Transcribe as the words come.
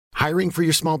Hiring for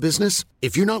your small business?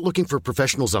 If you're not looking for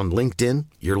professionals on LinkedIn,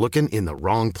 you're looking in the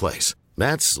wrong place.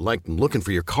 That's like looking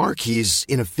for your car keys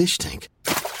in a fish tank.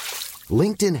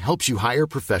 LinkedIn helps you hire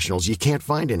professionals you can't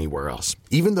find anywhere else,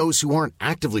 even those who aren't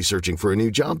actively searching for a new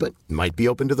job but might be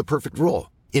open to the perfect role.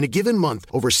 In a given month,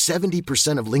 over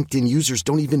 70% of LinkedIn users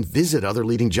don't even visit other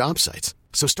leading job sites.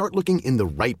 So start looking in the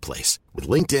right place. With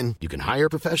LinkedIn, you can hire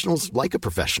professionals like a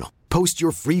professional. Post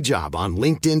your free job on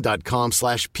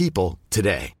linkedin.com/people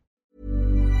today.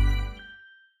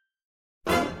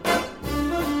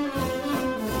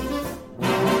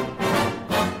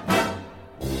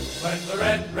 When the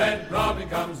red, red robin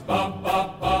comes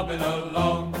bobbing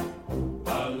along,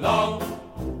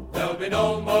 there'll be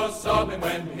no more sobbing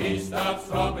when he starts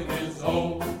throbbing his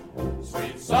old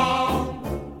sweet song.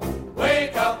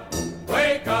 Wake up,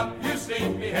 you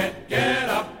sleepyhead, get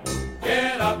up,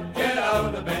 get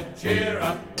out of bed, cheer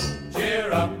up,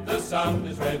 the sun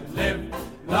is red, live,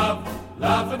 love,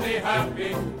 laugh and be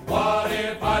happy. What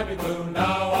if I be blue?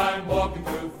 Now I'm walking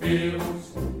through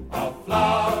fields of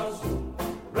flowers.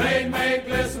 Rain may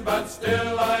glisten, but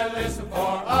still I listen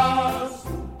for hours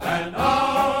and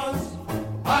hours.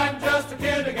 I'm just a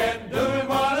kid again, doing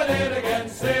what I did again,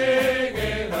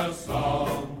 singing a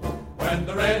song. When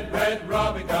the red, red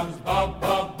robin comes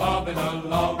bobbing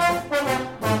along.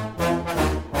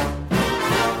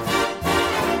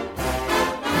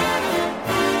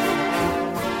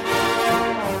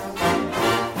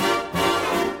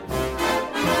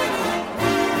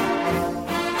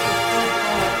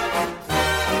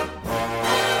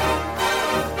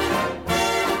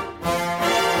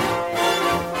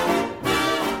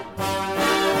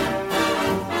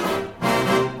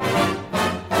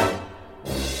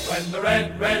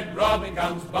 Red robin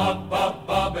comes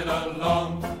bobbing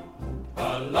along.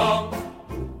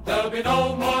 There'll be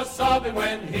no more sobbing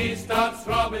when he starts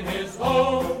throbbing his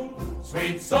own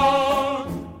sweet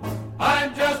song.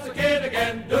 I'm just a kid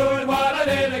again, doing what I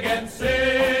did again,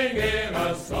 singing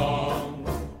a song.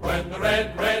 When the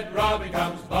red, red robin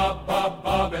comes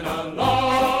bobbing along.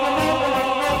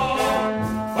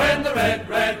 When the red,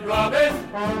 red robin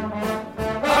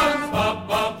comes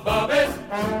bobbing.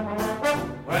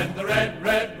 When the red,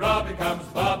 red robin comes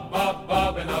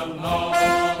bobbing along.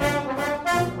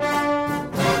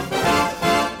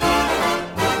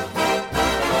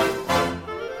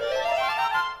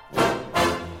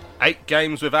 8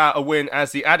 games without a win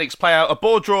as the Addicks play out a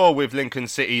board draw with Lincoln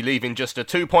City, leaving just a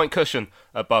 2-point cushion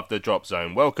above the drop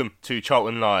zone. Welcome to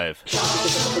Charlton Live.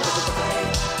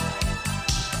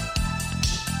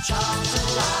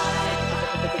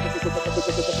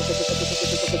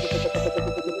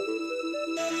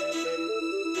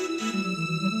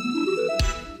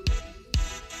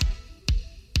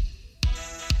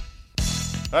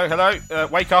 Oh, hello.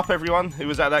 Wake up, everyone who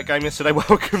was at that game yesterday.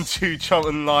 Welcome to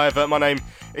Charlton Live. My name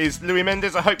is Louis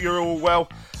Mendes. I hope you're all well.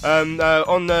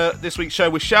 On this week's show,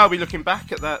 we shall be looking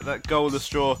back at that goal of the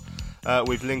straw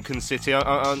with Lincoln City.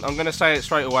 I'm going to say it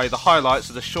straight away. The highlights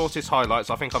are the shortest highlights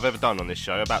I think I've ever done on this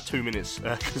show, about 2 minutes,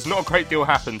 because not a great deal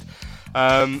happened.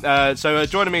 So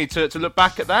joining me to look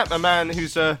back at that, a man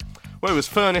who's was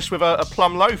furnished with a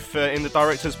plum loaf in the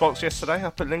director's box yesterday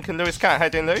up at Lincoln. Lewis Catt, how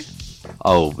you doing, Louis?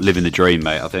 Oh, living the dream,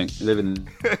 mate. I think living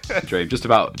the dream. Just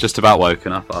about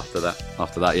woken up after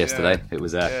that yesterday. Yeah. It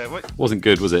was wasn't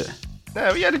good, was it?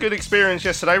 Yeah, we had a good experience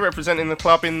yesterday representing the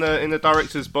club in the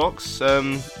director's box,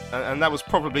 and that was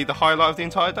probably the highlight of the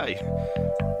entire day.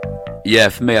 Yeah,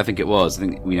 for me, I think it was. I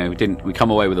think we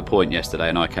come away with a point yesterday,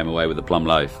 and I came away with a plum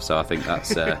loaf. So I think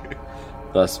that's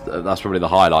that's probably the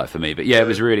highlight for me. But yeah, it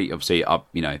was really obviously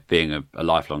being a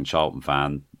lifelong Charlton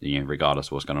fan, regardless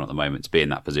of what's going on at the moment, to be in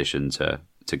that position to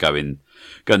go in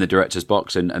the director's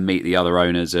box and meet the other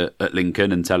owners at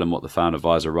Lincoln and tell them what the fan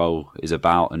advisor role is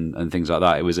about and things like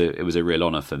that. It was a real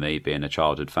honour for me, being a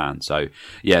childhood fan. So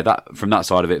yeah, that from that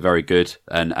side of it, very good.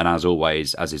 And as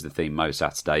always, as is the theme most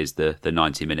Saturdays, the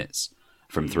 90 minutes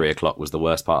from 3 o'clock was the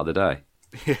worst part of the day.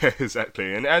 Yeah,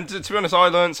 exactly. And to be honest, I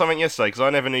learned something yesterday, because I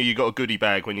never knew you got a goodie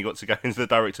bag when you got to go into the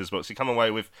director's box. You come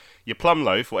away with your plum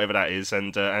loaf, whatever that is,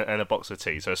 and a box of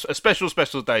tea. So a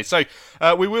special day. So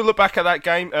we will look back at that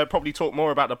game, probably talk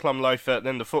more about the plum loaf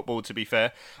than the football, to be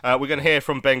fair. We're going to hear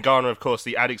from Ben Garner, of course,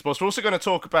 the Addicks boss. We're also going to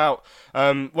talk about,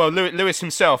 Lewis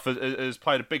himself has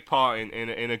played a big part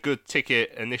in a good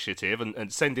ticket initiative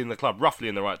and sending the club roughly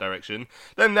in the right direction.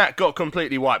 Then that got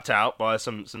completely wiped out by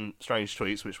some strange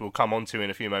tweets, which we'll come on to in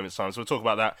a few moments' time. So we'll talk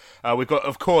about that. We've got,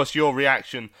 of course, your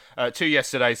reaction to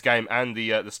yesterday's game and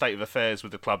the state of affairs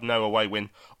with the club. No away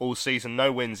win all season,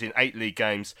 no wins in 8 league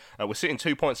games. We're sitting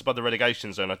 2 points above the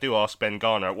relegation zone. I do ask Ben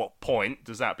Garner, at what point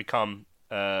does that become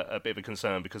a bit of a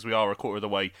concern because we are a quarter of the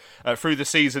way through the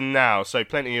season now. So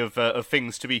plenty of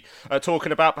things to be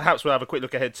talking about. Perhaps we'll have a quick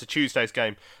look ahead to Tuesday's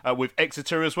game with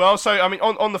Exeter as well. So, I mean,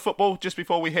 on the football, just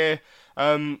before we hear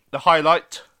the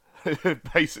highlight,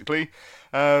 basically.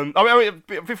 Nathan's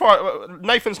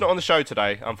not on the show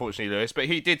today, unfortunately, Lewis, but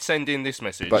he did send in this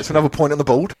message. But it's another point on the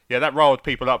board. Yeah, that riled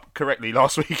people up correctly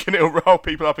last week, and it'll rile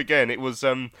people up again. It was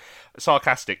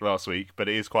sarcastic last week, but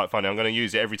it is quite funny. I'm going to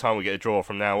use it every time we get a draw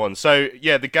from now on. So,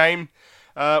 yeah, the game,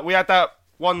 we had that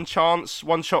one chance,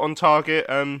 one shot on target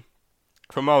from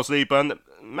Miles Leaburn that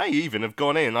may even have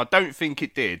gone in. I don't think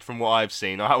it did, from what I've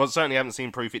seen. I certainly haven't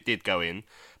seen proof it did go in.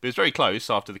 But it was very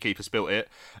close after the keeper spilt it.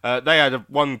 They had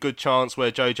one good chance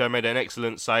where Jojo made an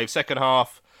excellent save. Second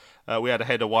half, we had a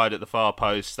header wide at the far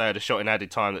post. They had a shot in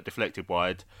added time that deflected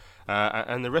wide.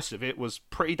 And the rest of it was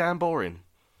pretty damn boring.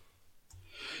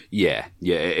 Yeah,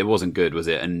 it wasn't good, was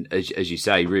it? And as you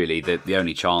say, really, the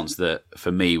only chance that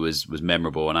for me was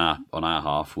memorable on our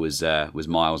half was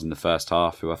Miles in the first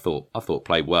half, who I thought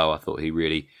played well. I thought he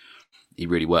really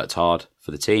worked hard for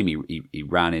the team. He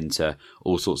ran into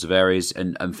all sorts of areas,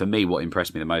 and for me, what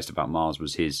impressed me the most about Miles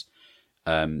was his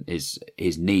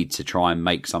need to try and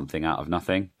make something out of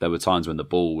nothing. There were times when the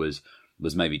ball was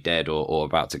maybe dead or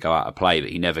about to go out of play,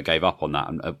 but he never gave up on that.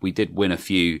 And we did win a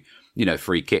few,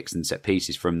 free kicks and set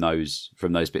pieces from those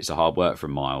bits of hard work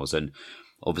from Miles, and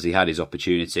obviously had his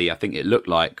opportunity. I think it looked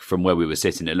like, from where we were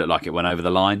sitting, it looked like it went over the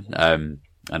line. And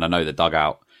I know the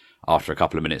dugout after a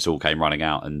couple of minutes all came running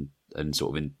out and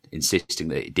sort of insisting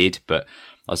that it did. But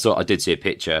I did see a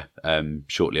picture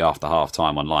shortly after half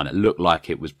time online. It looked like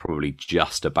it was probably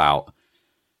just about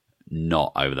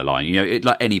not over the line.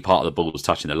 Like any part of the ball was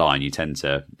touching the line, it tends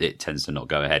to not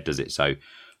go ahead, does it? So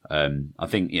I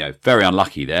think very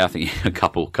unlucky there. I think a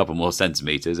couple more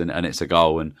centimetres and it's a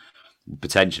goal, and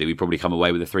potentially we probably come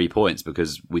away with the 3 points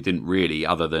because we didn't really,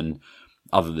 other than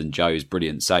Joe's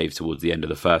brilliant save towards the end of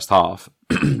the first half,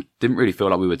 didn't really feel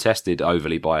like we were tested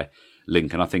overly by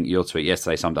Lincoln. I think your tweet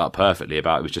yesterday summed it up perfectly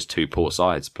about it was just two poor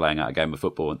sides playing out a game of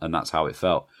football, and that's how it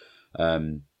felt.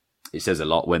 It says a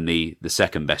lot when the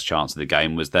second best chance of the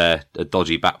game was a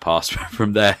dodgy back pass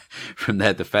from their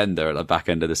defender at the back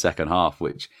end of the second half,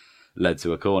 which led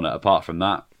to a corner. Apart from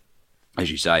that,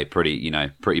 as you say,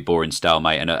 pretty boring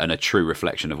stalemate and a true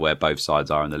reflection of where both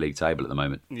sides are in the league table at the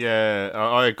moment. Yeah,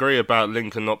 I agree about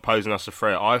Lincoln not posing us a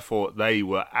threat. I thought they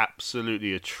were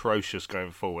absolutely atrocious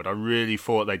going forward. I really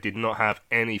thought they did not have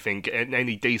anything,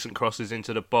 any decent crosses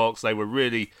into the box. They were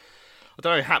really, I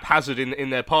don't know, haphazard in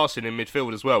their passing in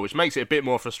midfield as well, which makes it a bit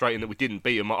more frustrating that we didn't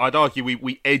beat them. I'd argue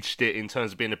we edged it in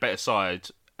terms of being a better side,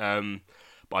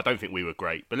 but I don't think we were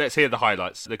great. But let's hear the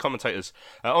highlights. The commentators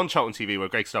on Charlton TV were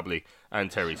Greg Stubley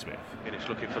and Terry Smith. And it's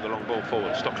looking for the long ball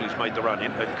forward. Stockley's made the run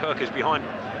in, and Kirk is behind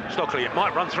Stockley. It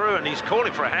might run through, and he's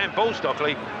calling for a handball.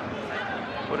 Stockley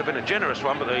would have been a generous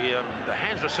one, but the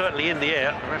hands were certainly in the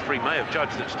air. The referee may have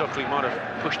judged that Stockley might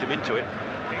have pushed him into it.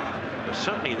 But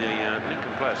certainly the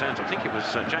Lincoln player's hands, I think it was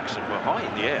Jackson, were high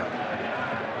in the air.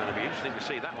 And it'll be interesting to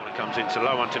see that one. It comes into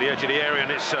low onto the edge of the area,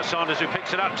 and it's Sanders who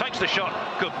picks it up, takes the shot.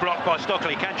 Good block by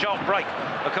Stockley. Can Charlton break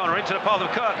a corner into the path of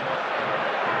Kirk?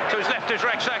 To his left is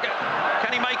Raksaka.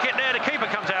 Can he make it there? The keeper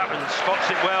comes out and spots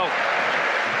it well.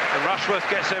 And Rushworth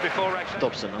gets there before Raksaka.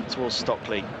 Dobson up towards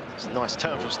Stockley. It's a nice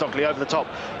turn from Stockley over the top.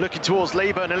 Looking towards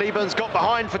Leaburn, and Leaburn's got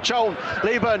behind for Charlton.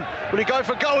 Leaburn, will he go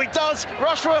for goal? He does.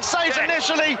 Rushworth saves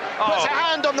initially, puts a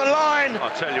hand on the line.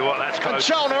 I'll tell you what, that's close. And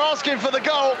Charlton are asking for the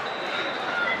goal.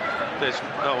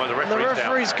 The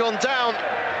referee's gone down.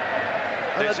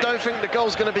 And I don't think the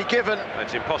goal's going to be given.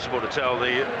 It's impossible to tell.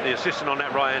 The assistant on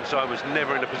that right-hand side was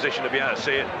never in a position to be able to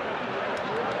see it.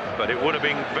 But it would have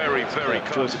been very, very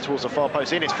close. Towards the far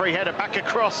post. In his free header, back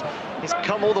across. He's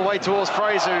come all the way towards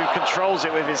Fraser, who controls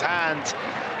it with his hand.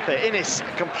 But Innes,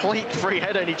 complete free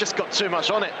header, and he just got too much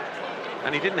on it.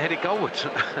 And he didn't head it goalwards.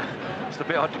 It's the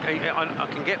bit I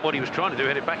can get what he was trying to do,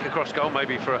 head it back across goal,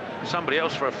 maybe for somebody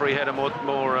else for a free header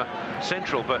more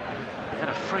central. But he had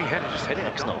a free header, just heading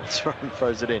it goal.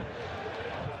 Throws it in.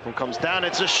 Ball comes down,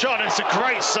 it's a shot, it's a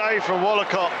great save from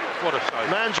Wallacott. What a save.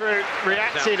 Mandrew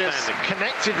reacted, has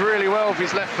connected really well with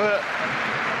his left foot.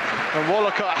 And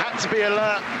Wallacott had to be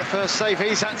alert. The first save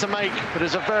he's had to make, but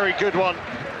it's a very good one.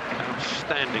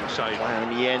 Outstanding save.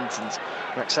 In the end, and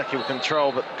Raksaki will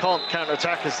control, but can't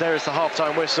counter-attack as there is the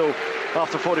half-time whistle.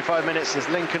 After 45 minutes, there's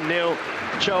Lincoln 0,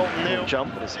 Charlton 0.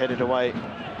 Jump, but it's headed away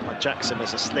by Jackson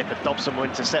as a slip. Dobson will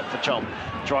intercept for Charlton.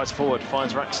 Drives forward,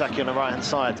 finds Raksaki on the right-hand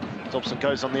side. Dobson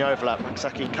goes on the overlap.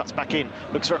 Raksaki cuts back in,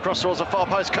 looks for a cross towards the far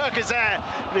post. Kirk is there,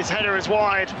 but his header is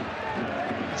wide.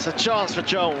 It's a chance for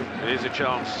Charlton. It is a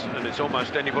chance, and it's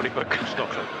almost anybody but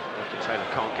Stockley. Taylor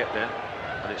can't get there.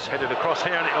 And it's headed across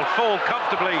here and it'll fall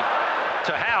comfortably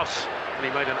to House. And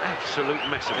he made an absolute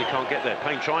mess if he can't get there.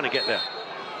 Payne trying to get there.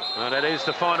 And that is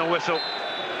the final whistle.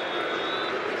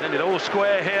 It's ended all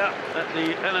square here at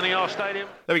the LNER Stadium.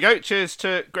 There we go. Cheers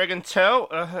to Greg and Tel.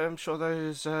 I'm sure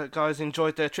those guys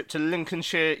enjoyed their trip to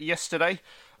Lincolnshire yesterday.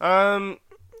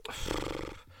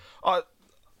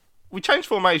 We changed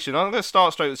formation. I'm going to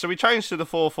start straight. So we changed to the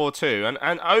 4-4-2,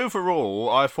 and overall,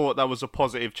 I thought that was a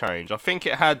positive change. I think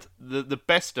it had the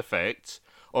best effect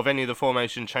of any of the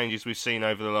formation changes we've seen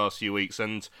over the last few weeks.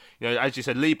 And as you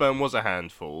said, Lee Byrne was a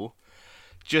handful,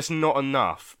 just not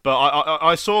enough. But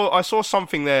I saw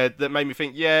something there that made me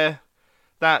think, yeah,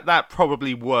 that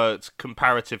probably worked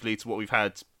comparatively to what we've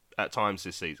had at times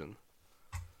this season.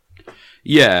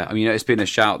 Yeah, I mean, it's been a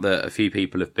shout that a few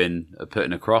people have been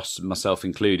putting across, myself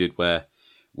included, where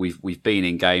we've been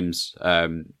in games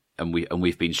and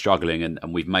we've been struggling,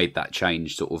 and we've made that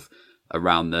change sort of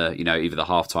around the either the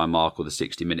halftime mark or the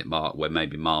 60-minute mark, where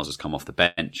maybe Miles has come off the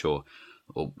bench, or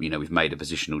we've made a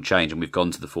positional change and we've gone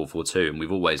to the 4-4-2, and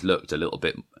we've always looked a little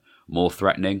bit more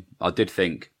threatening. I did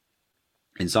think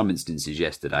in some instances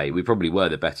yesterday we probably were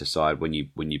the better side when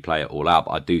you play it all out,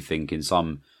 but I do think in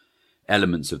some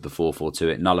elements of the 4-4-2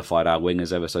 it nullified our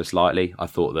wingers ever so slightly. I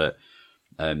thought that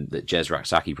Jez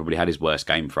Rak-Sakyi probably had his worst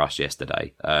game for us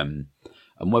yesterday, and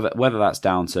whether that's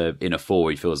down to in a four,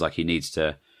 he feels like he needs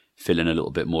to fill in a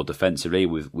little bit more defensively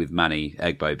with Manny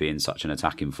Egbo being such an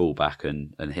attacking fullback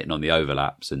and hitting on the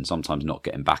overlaps and sometimes not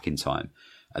getting back in time,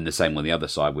 and the same on the other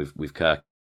side with Kirky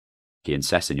and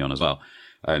Sessegnon as well.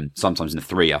 Sometimes in the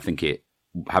three, I think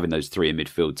having those three in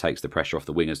midfield takes the pressure off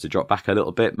the wingers to drop back a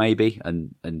little bit, maybe.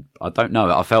 And I don't know.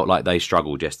 I felt like they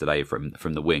struggled yesterday from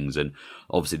the wings. And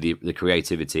obviously the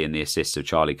creativity and the assists of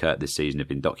Charlie Kirk this season have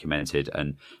been documented,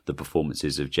 and the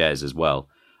performances of Jez as well.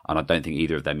 And I don't think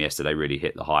either of them yesterday really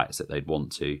hit the heights that they'd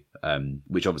want to,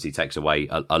 which obviously takes away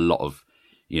a lot of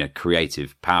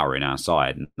creative power in our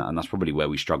side. And that's probably where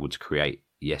we struggled to create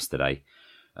yesterday.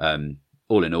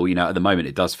 All in all, at the moment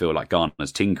it does feel like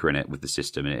Garner's tinkering it with the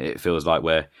system, and it feels like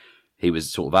where he was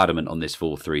sort of adamant on this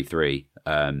 4-3-3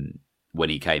 when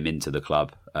he came into the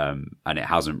club, and it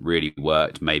hasn't really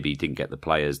worked. Maybe he didn't get the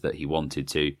players that he wanted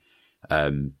to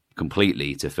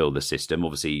completely to fill the system.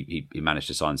 Obviously, he managed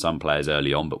to sign some players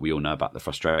early on, but we all know about the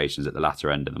frustrations at the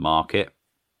latter end of the market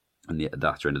and the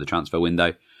latter end of the transfer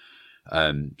window.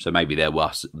 So maybe there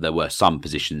were some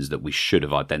positions that we should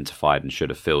have identified and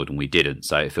should have filled, and we didn't.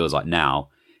 So it feels like now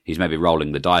he's maybe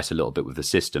rolling the dice a little bit with the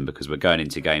system, because we're going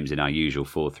into games in our usual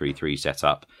 4-3-3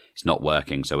 setup. It's not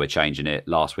working, so we're changing it.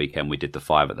 Last weekend we did the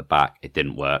 5 at the back. It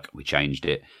didn't work. We changed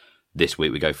it. This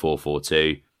week we go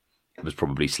 4-4-2. It was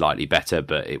probably slightly better,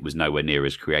 but it was nowhere near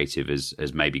as creative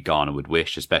as maybe Garner would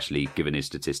wish, especially given his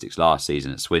statistics last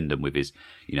season at Swindon with his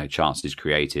chances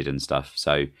created and stuff.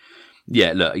 So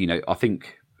yeah, look, I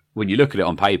think when you look at it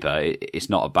on paper, it's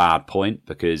not a bad point,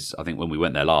 because I think when we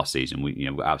went there last season, we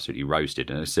were absolutely roasted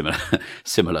in a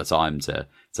similar time to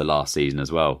last season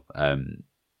as well.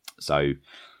 So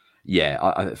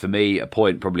yeah, for me, a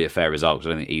point, probably a fair result, because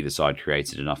I don't think either side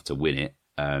created enough to win it.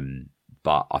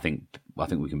 But I think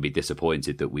we can be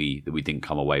disappointed that we didn't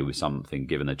come away with something,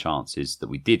 given the chances that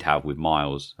we did have with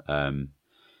Miles. I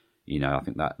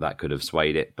think that could have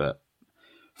swayed it, but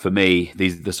for me,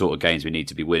 these are the sort of games we need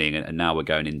to be winning, and now we're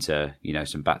going into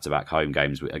some back-to-back home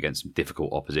games against some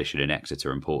difficult opposition in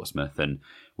Exeter and Portsmouth, and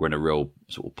we're in a real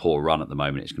sort of poor run at the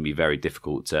moment. It's going to be very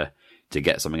difficult to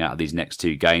get something out of these next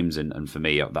two games, and for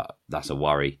me that's a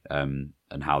worry, and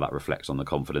how that reflects on the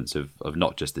confidence of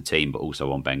not just the team but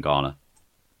also on Ben Garner.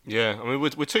 Yeah, I mean,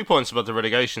 we're 2 points above the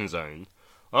relegation zone.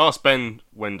 I asked Ben,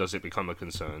 when does it become a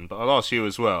concern? But I'll ask you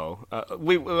as well.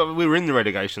 We were in the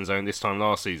relegation zone this time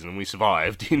last season, and we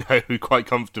survived, quite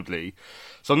comfortably.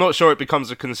 So I'm not sure it becomes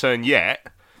a concern yet,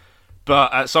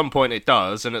 but at some point it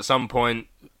does, and at some point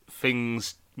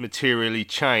things materially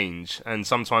change, and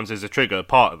sometimes there's a trigger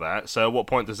part of that. So at what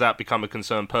point does that become a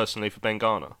concern personally for Ben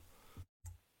Garner?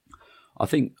 I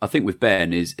think with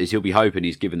Ben is he'll be hoping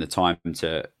he's given the time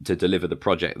to deliver the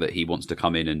project that he wants to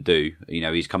come in and do.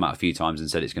 He's come out a few times and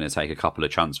said it's going to take a couple of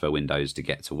transfer windows to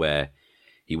get to where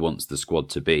he wants the squad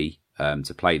to be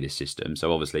to play this system.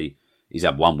 So obviously he's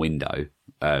had one window.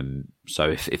 So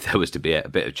if there was to be a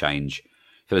bit of change,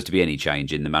 if there was to be any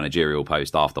change in the managerial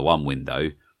post after one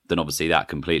window, then obviously that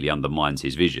completely undermines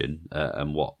his vision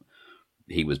and what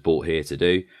he was brought here to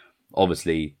do.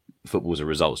 Obviously, football's a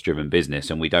results-driven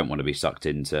business, and we don't want to be sucked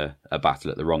into a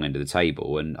battle at the wrong end of the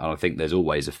table. And I think there's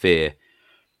always a fear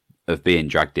of being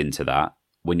dragged into that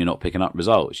when you're not picking up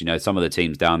results. Some of the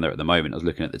teams down there at the moment, I was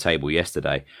looking at the table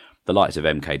yesterday, the likes of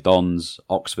MK Dons,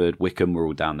 Oxford, Wickham were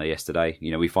all down there yesterday.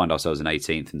 We find ourselves in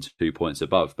 18th and 2 points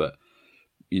above, but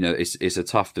it's a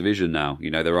tough division now.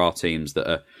 There are teams that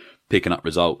are picking up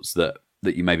results that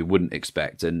you maybe wouldn't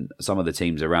expect, and some of the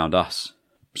teams around us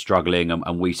struggling,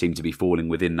 and we seem to be falling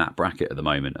within that bracket at the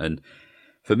moment. And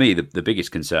for me, the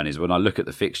biggest concern is when I look at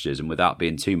the fixtures, and without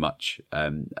being too much,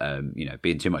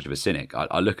 being too much of a cynic,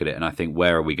 I look at it and I think,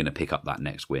 where are we going to pick up that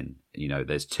next win?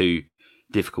 There's 2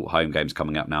 difficult home games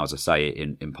coming up now, as I say,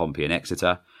 in Pompey and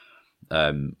Exeter.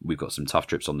 We've got some tough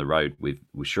trips on the road. With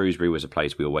Shrewsbury was a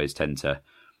place we always tend to,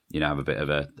 have a bit of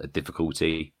a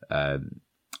difficulty. And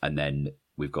then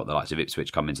we've got the likes of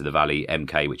Ipswich coming to the Valley,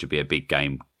 MK, which would be a big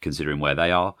game considering where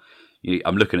they are.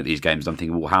 I'm looking at these games, I'm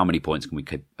thinking, well, how many points can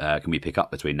we pick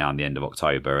up between now and the end of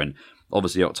October? And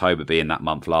obviously October being that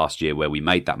month last year where we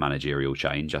made that managerial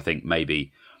change, I think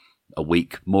maybe a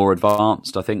week more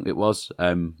advanced, I think it was,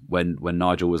 when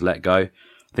Nigel was let go.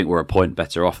 I think we're a point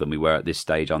better off than we were at this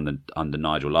stage under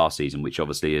Nigel last season, which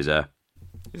obviously is an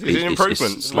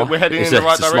improvement. We're heading in the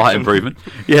right direction. It's a slight improvement.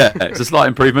 Yeah, it's a slight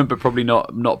improvement, but probably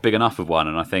not big enough of one.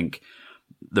 And I think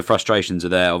the frustrations are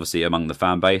there, obviously, among the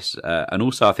fan base. And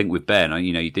also, I think with Ben,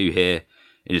 you do hear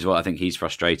in his, I think he's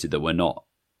frustrated that we're not.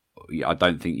 I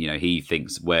don't think, he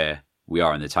thinks where we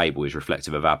are in the table is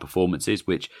reflective of our performances,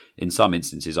 which in some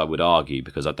instances I would argue,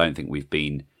 because I don't think we've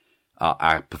been,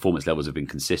 our performance levels have been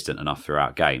consistent enough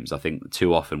throughout games. I think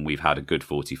too often we've had a good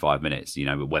 45 minutes,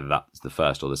 whether that's the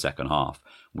first or the second half,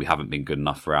 we haven't been good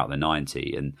enough throughout the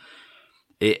 90. And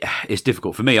it's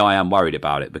difficult. For me, I am worried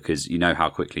about it, because how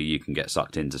quickly you can get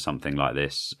sucked into something like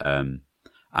this, and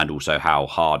also how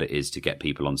hard it is to get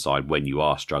people on side when you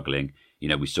are struggling.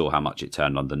 We saw how much it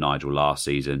turned under Nigel last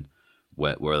season.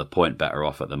 We're a point better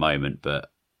off at the moment, but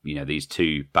these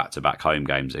 2 back-to-back home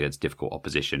games against difficult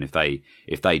opposition, if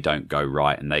they don't go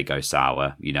right and they go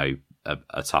sour,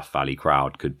 a tough Valley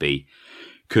crowd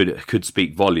could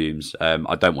speak volumes.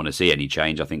 I don't want to see any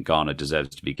change. I think Garner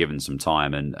deserves to be given some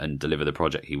time and deliver the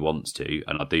project he wants to,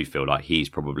 and I do feel like he's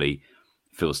probably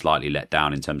feels slightly let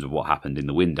down in terms of what happened in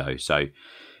the window. So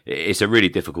it's a really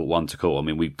difficult one to call. I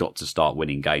mean, we've got to start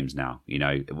winning games now.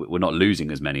 We're not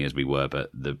losing as many as we were, but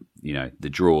the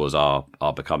draws are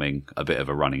becoming a bit of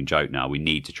a running joke now. We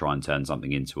need to try and turn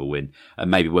something into a win, and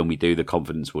maybe when we do, the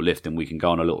confidence will lift and we can go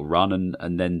on a little run,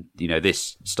 and then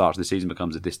this start of the season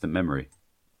becomes a distant memory.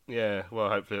 Yeah, well,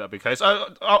 hopefully that'll be the case.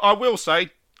 I will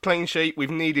say, clean sheet, we've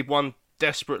needed one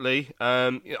desperately.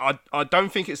 I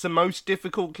don't think it's the most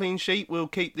difficult clean sheet we'll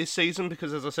keep this season,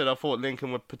 because, as I said, I thought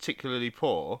Lincoln were particularly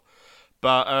poor,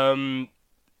 but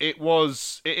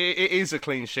it is a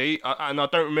clean sheet, and I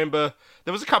don't remember.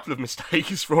 There was a couple of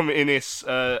mistakes from Innes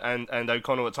and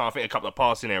O'Connell at times. I think a couple of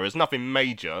passing errors, nothing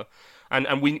major,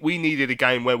 and we needed a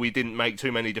game where we didn't make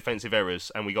too many defensive errors,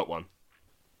 and we got one.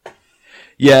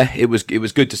 Yeah, it was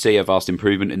good to see a vast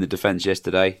improvement in the defence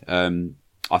yesterday.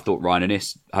 I thought Ryan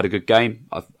Innes had a good game.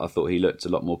 I thought he looked a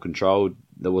lot more controlled.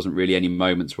 There wasn't really any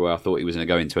moments where I thought he was going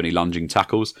to go into any lunging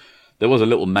tackles. There was a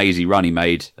little mazy run he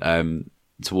made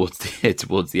towards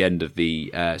the end of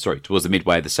towards the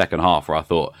midway of the second half, where I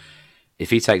thought, if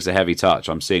he takes a heavy touch,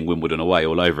 I'm seeing Wimbledon away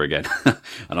all over again.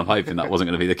 And I'm hoping that wasn't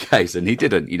going to be the case. And he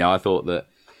didn't. I thought that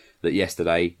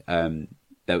yesterday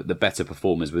the better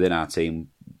performers within our team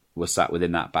were sat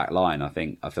within that back line. I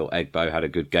thought Egbo had a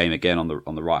good game again on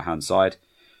the right hand side.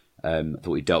 I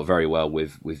thought he dealt very well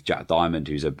with Jack Diamond,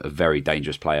 who's a very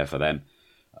dangerous player for them.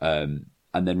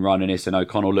 And then Ryan Innes and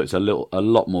O'Connell looked a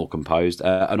lot more composed,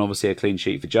 and obviously a clean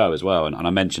sheet for Joe as well. And I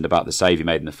mentioned about the save he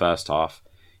made in the first half.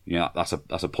 That's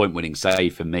a point-winning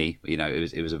save for me.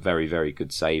 It was a very, very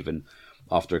good save. And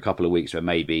after a couple of weeks where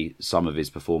maybe some of his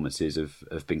performances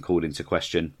have been called into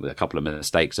question with a couple of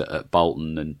mistakes at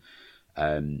Bolton,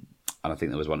 and I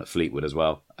think there was one at Fleetwood as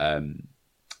well.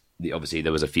 Obviously,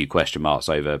 there was a few question marks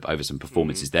over some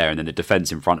performances there, and then the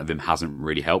defence in front of him hasn't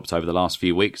really helped over the last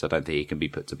few weeks. I don't think he can be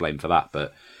put to blame for that.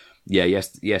 But yeah,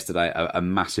 yesterday a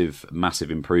massive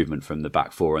improvement from the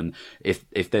back four, and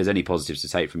if there's any positives to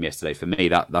take from yesterday, for me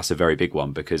that's a very big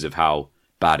one because of how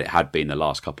bad it had been the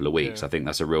last couple of weeks. Yeah. I think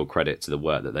that's a real credit to the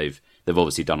work that they've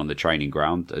obviously done on the training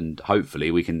ground, and hopefully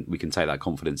we can take that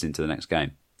confidence into the next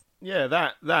game. Yeah,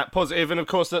 that positive, and of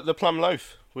course the plum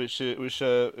loaf, which is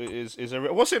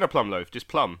what's in a plum loaf? Just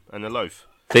plum and a loaf.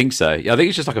 I think so. Yeah, I think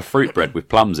it's just like a fruit bread with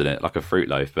plums in it, like a fruit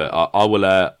loaf. But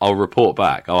I'll report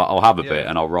back. I'll have a bit,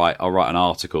 and I'll write an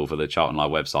article for the Charlton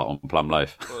Live website on plum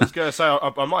loaf. Well, I was going to say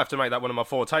I might have to make that one of my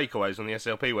 4 takeaways on the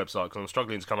SLP website because I'm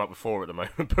struggling to come up with 4 at the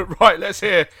moment. But right, let's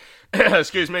hear.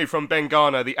 Excuse me, from Ben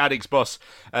Garner, the Addicts boss,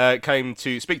 came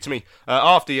to speak to me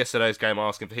after yesterday's game,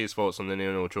 asking for his thoughts on the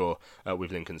 0-0 draw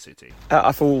with Lincoln City.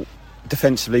 I thought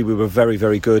defensively we were very,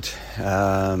 very good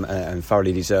and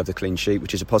thoroughly deserved a clean sheet,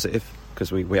 which is a positive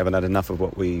because we haven't had enough of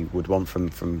what we would want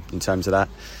from in terms of that.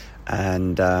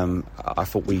 And I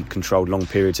thought we controlled long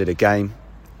periods of the game.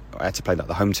 I had to play like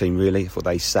the home team really. I thought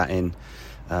they sat in,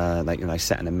 they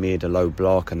sat in a mid, a low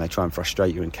block, and they try and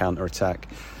frustrate you in counter attack.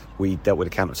 We dealt with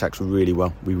the counter attacks really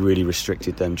well. We really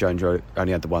restricted them. Joe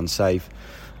only had the one save.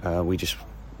 We just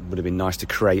would have been nice to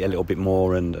create a little bit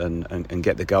more and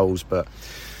get the goals, but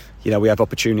we have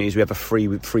opportunities. We have a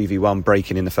 3v1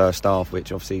 breaking in the first half,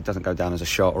 which obviously doesn't go down as a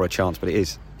shot or a chance, but it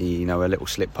is. A little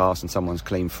slip pass and someone's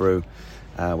clean through.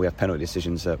 We have penalty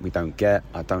decisions that we don't get.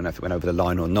 I don't know if it went over the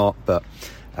line or not, but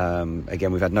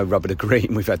again, we've had no rubber to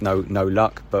green. We've had no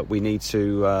luck, but we need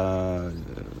to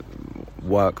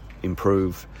work,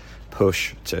 improve,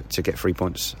 push to get 3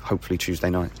 points hopefully Tuesday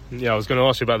night. Yeah, I was going to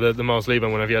ask you about the Miles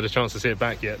Liebman one. Have you had a chance to see it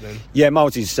back yet then? Yeah,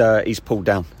 Miles he's pulled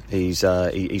down. He's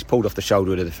pulled off the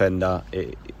shoulder of the defender.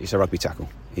 It's a rugby tackle.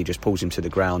 He just pulls him to the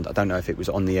ground. I don't know if it was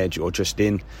on the edge or just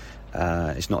in.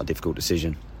 It's not a difficult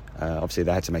decision. Obviously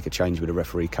they had to make a change with a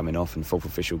referee coming off and fourth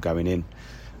official going in,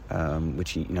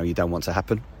 which you don't want to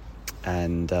happen.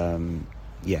 And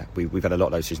we've had a lot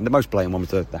of those decisions. The most blatant one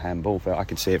was the handball. I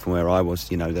could see it from where I was.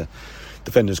 The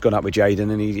defender's gone up with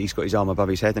Jayden and he's got his arm above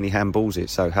his head and he handballs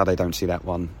it. So how they don't see that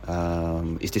one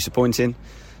is disappointing.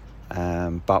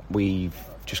 But we've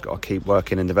just got to keep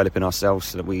working and developing ourselves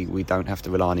so that we don't have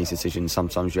to rely on these decisions.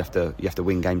 Sometimes you have to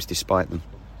win games despite them.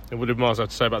 And what did Miles have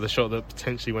to say about the shot that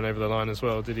potentially went over the line as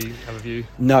well? Did he have a view?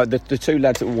 No, the two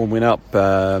lads that were warming up,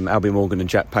 Albie Morgan and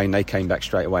Jack Payne, they came back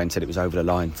straight away and said it was over the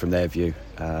line from their view.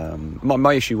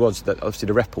 My issue was that obviously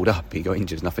the ref pulled up, he got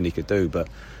injured, there's nothing he could do, but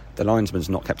the linesman's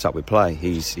not kept up with play.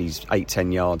 He's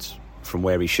 8-10 yards from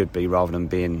where he should be rather than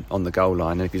being on the goal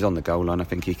line, and if he's on the goal line I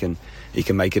think he can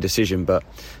make a decision, but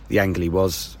the angle he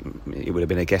was, it would have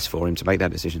been a guess for him to make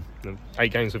that decision.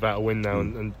 8 games without a win now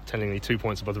and tellingly 2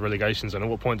 points above the relegation zone. At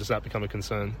what point does that become a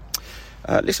concern?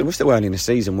 Listen, we're still early in the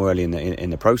season, we're early in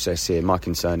the process here. My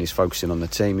concern is focusing on the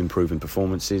team, improving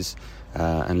performances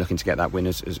and looking to get that win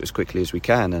as quickly as we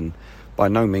can. And by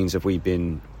no means have we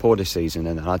been poor this season,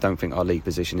 and I don't think our league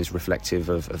position is reflective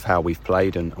of how we've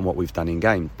played and what we've done in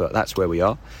game, but that's where we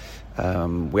are.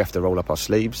 We have to roll up our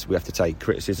sleeves, we have to take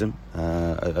criticism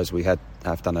as we have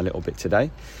done a little bit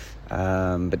today,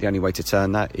 but the only way to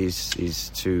turn that is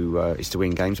to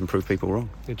win games and prove people wrong.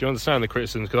 Do you understand the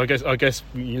criticisms? Because I guess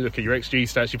you look at your XG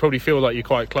stats, you probably feel like you're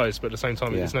quite close, but at the same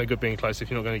time it's no good being close if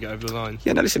you're not going to get over the line.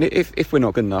 Yeah, no, listen, if we're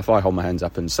not good enough, I hold my hands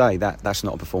up and say that's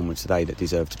not a performance today that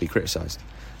deserved to be criticised.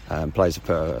 Players have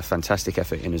put a fantastic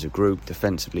effort in as a group,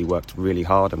 defensively worked really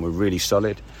hard and we're really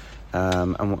solid,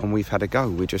 and we've had a go.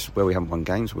 We're just, where we haven't won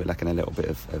games, we're lacking a little bit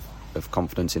of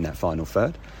confidence in that final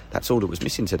third. That's all that was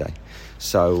missing today.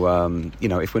 So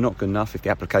if we're not good enough, if the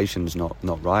application's not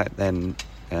right, then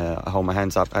I hold my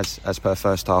hands up as per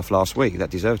first half last week. That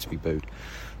deserved to be booed.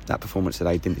 That performance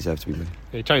today didn't deserve to be booed.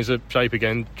 You changed the shape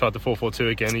again, tried the 4-4-2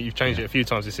 again. You've changed it a few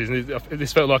times this season.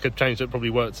 This felt like a change that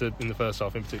probably worked in the first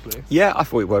half in particular. Yeah, I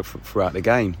thought it worked throughout the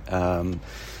game.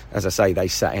 As I say, they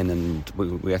sat in and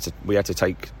we had to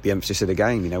take the emphasis of the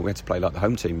game. We had to play like the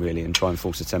home team really and try and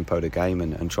force the tempo of the game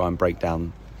and try and break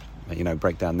down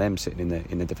them sitting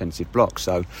in the defensive block.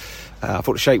 So I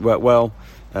thought the shape worked well.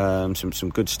 Some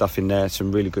good stuff in there,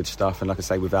 some really good stuff, and like I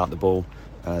say, without the ball,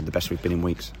 the best we've been in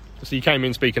weeks. So you came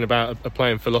in speaking about a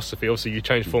playing philosophy. Obviously, you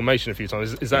changed formation a few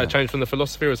times. Is that a change from the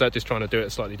philosophy, or is that just trying to do it a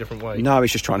slightly different way? No,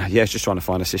 it's just trying to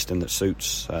find a system that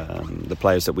suits the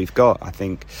players that we've got. I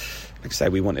think, like I say,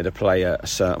 we wanted to play a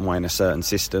certain way in a certain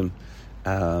system,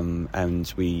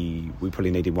 and we probably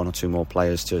needed one or two more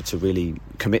players to really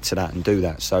commit to that and do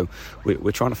that. So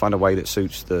we're trying to find a way that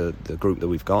suits the group that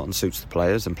we've got and suits the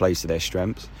players and plays to their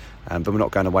strengths. But we're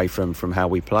not going away from how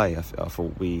we play. I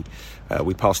thought we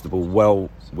passed the ball well.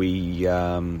 We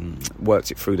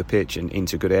worked it through the pitch and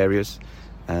into good areas,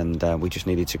 and we just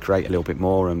needed to create a little bit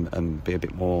more and be a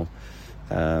bit more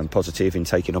positive in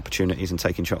taking opportunities and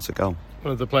taking shots at goal.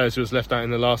 One of the players who was left out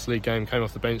in the last league game came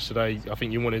off the bench today. I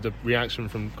think you wanted a reaction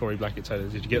from Corey Blackett-Taylor.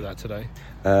 Did you get that today?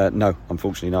 No,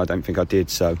 unfortunately, no. I don't think I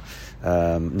did. So,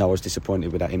 no, I was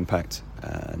disappointed with that impact,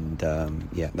 and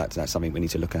that's something we need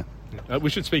to look at. We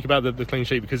should speak about the clean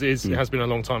sheet because it has been a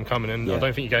long time coming, and I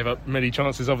don't think you gave up many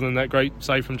chances other than that great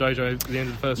save from Jojo at the end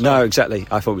of the first half. No, exactly.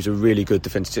 I thought it was a really good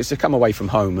defence. To come away from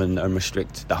home and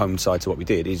restrict the home side to what we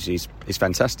did is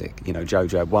fantastic.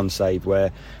 Jojo had one save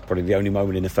where probably the only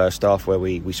moment in the first half where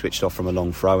we switched off from a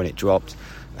long throw and it dropped.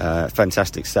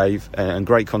 Fantastic save and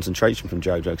great concentration from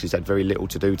Jojo because he's had very little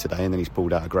to do today, and then he's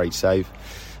pulled out a great save.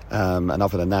 And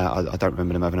other than that, I don't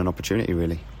remember him having an opportunity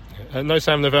really. No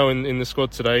Sam Lavelle in the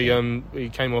squad today. He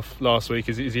came off last week.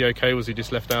 Is he okay? Was he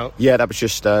just left out? Yeah, that was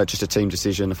just a team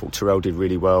decision. I thought Terrell did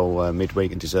really well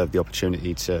midweek and deserved the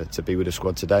opportunity to be with the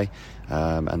squad today.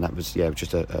 And that was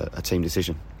just a team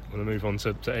decision. I'm going to move on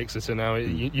to Exeter now.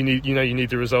 You need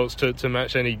the results to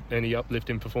match any uplift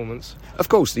in performance. Of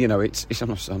course, I'm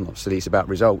not silly. It's about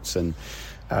results, and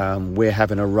we're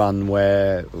having a run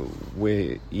where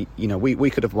we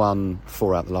could have won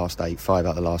 4 out of the last 8, 5 out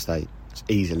of the last 8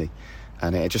 easily,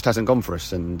 and it just hasn't gone for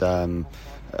us. And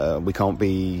we can't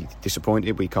be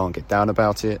disappointed. We can't get down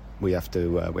about it. We have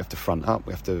to front up.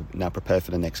 We have to now prepare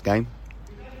for the next game.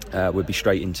 We'll be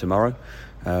straight in tomorrow.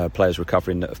 Players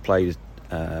recovering that have played.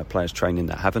 Players training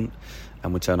that haven't,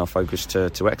 and we turn our focus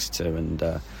to Exeter, and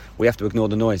we have to ignore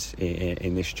the noise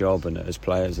in this job, and as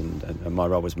players and my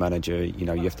role as manager, you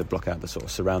have to block out the sort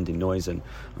of surrounding noise and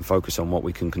focus on what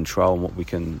we can control and what we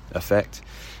can affect,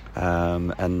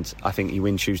 and I think you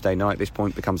win Tuesday night, this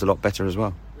point becomes a lot better as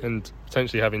well. And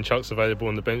potentially having Chuks available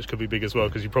on the bench could be big as well,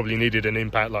 because you probably needed an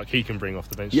impact like he can bring off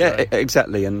the bench. Yeah, today.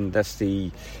 Exactly, and that's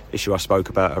the issue I spoke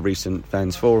about at a recent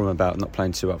fans forum about not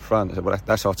playing 2 up front. Well,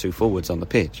 that's our 2 forwards on the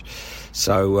pitch.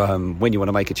 So when you want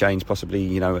to make a change,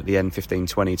 possibly at the end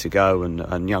 15-20 to go,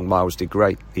 and young Miles did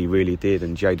great, he really did,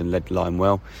 and Jayden led the line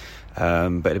well. But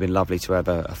it'd have been lovely to have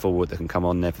a forward that can come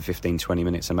on there for 15-20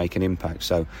 minutes and make an impact.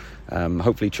 So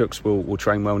hopefully Chuks will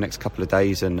train well next couple of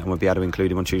days, and we'll be able to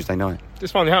include him on Tuesday night.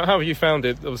 Just finally, how have you found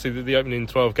it? Obviously the opening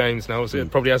 12 games now,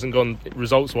 it probably hasn't gone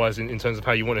results wise in terms of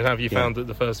how you wanted. How have you found that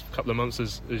the first couple of months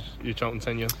as your Charlton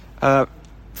tenure?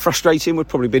 Frustrating would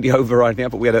probably be the overriding,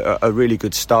 but we had a really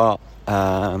good start,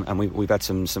 and we've had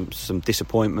some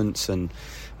disappointments, and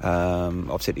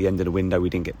obviously at the end of the window we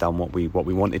didn't get done what we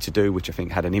wanted to do, which I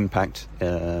think had an impact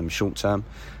short term,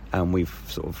 and we've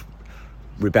sort of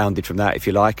rebounded from that, if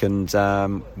you like, and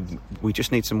we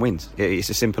just need some wins. It's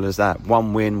as simple as that.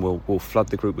 One win will flood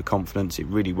the group with confidence, it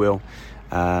really will,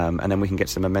 and then we can get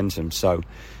some momentum. So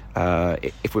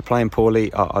if we're playing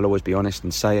poorly, I'll always be honest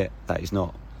and say it, that is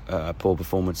not a poor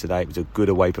performance today. It was a good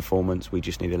away performance. We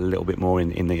just need a little bit more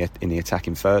in the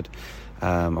attacking third,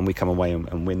 and we come away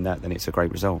and win that, then it's a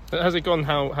great result. Has it gone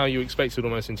how you expected,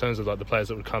 almost, in terms of like the players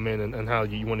that would come in and how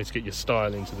you wanted to get your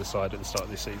style into the side at the start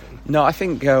of this season? No, I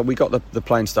think we got the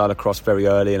playing style across very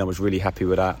early, and I was really happy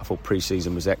with that. I thought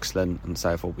pre-season was excellent, and so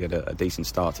I thought we had a decent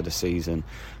start to the season.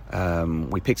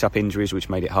 We picked up injuries, which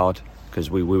made it hard, because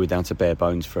we were down to bare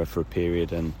bones for a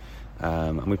period, and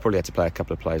we probably had to play a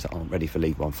couple of players that aren't ready for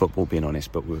League One football, being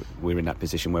honest, but we're in that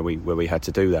position where we had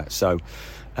to do that. So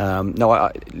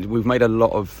we've made a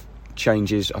lot of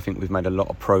changes. I think we've made a lot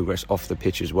of progress off the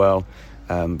pitch as well,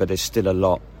 but there's still a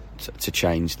lot to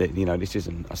change. That this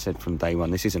isn't, I said from day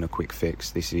one, this isn't a quick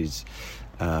fix. This is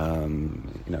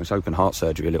it's open heart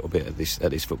surgery a little bit at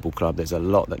this football club. There's a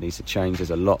lot that needs to change. There's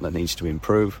a lot that needs to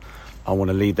improve. I want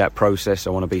to lead that process.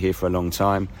 I want to be here for a long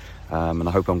time, and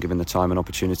I hope I'm given the time and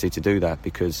opportunity to do that,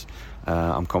 because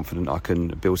I'm confident I can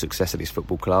build success at this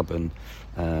football club and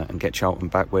get Charlton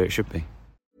back where it should be.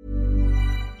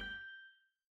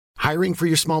 Hiring for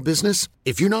your small business?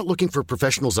 If you're not looking for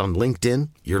professionals on LinkedIn,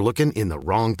 you're looking in the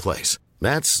wrong place.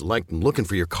 That's like looking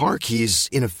for your car keys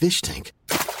in a fish tank.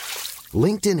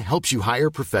 LinkedIn helps you hire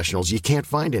professionals you can't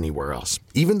find anywhere else,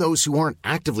 even those who aren't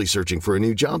actively searching for a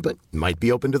new job but might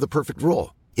be open to the perfect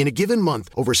role. In a given month,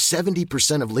 over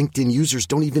 70% of LinkedIn users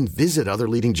don't even visit other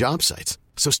leading job sites.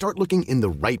 So start looking in the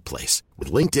right place.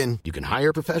 With LinkedIn, you can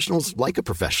hire professionals like a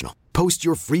professional. Post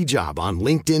your free job on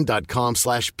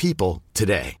linkedin.com/people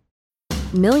today.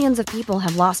 Millions of people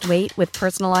have lost weight with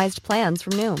personalized plans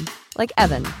from Noom. Like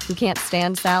Evan, who can't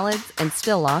stand salads and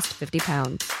still lost 50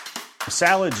 pounds.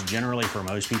 Salads generally for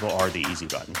most people are the easy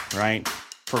button, right?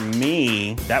 For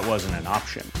me, that wasn't an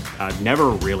option. I never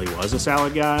really was a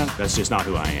salad guy. That's just not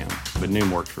who I am. But Noom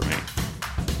worked for me.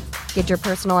 Get your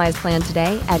personalized plan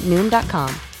today at Noom.com.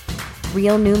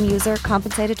 Real Noom user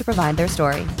compensated to provide their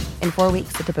story. In 4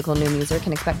 weeks, the typical Noom user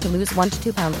can expect to lose 1 to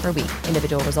 2 pounds per week.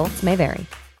 Individual results may vary.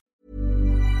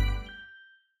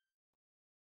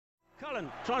 Cullen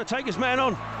trying to take his man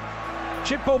on.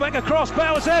 Chip ball back across.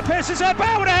 Bowers there. Pearce is there.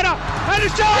 Bauer header. And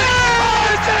it's Jones. Oh,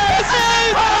 it's it!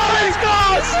 Oh, he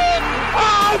scores!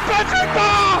 Oh, Patrick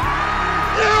Barr!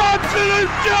 You absolute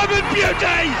German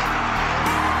beauty!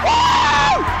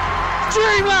 Wow!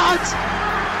 Dreamland!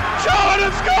 Charlton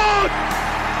have scored!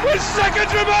 With seconds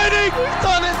remaining! We've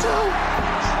done it all!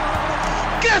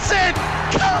 Get in!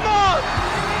 Come on!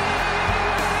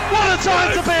 What a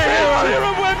time to be a hero! Here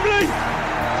at Wembley!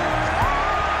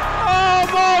 Oh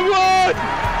my word!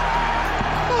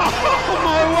 Oh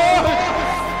my word!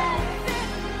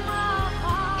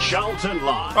 Charlton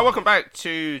Live. Well, welcome back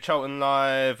to Charlton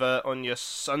Live on your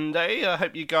Sunday. I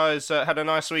hope you guys had a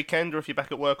nice weekend, or if you're back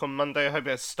at work on Monday, I hope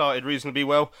it started reasonably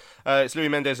well. It's Louis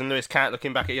Mendes and Lewis Catt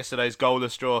looking back at yesterday's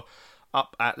goalless draw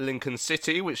up at Lincoln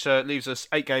City, which leaves us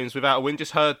 8 games without a win.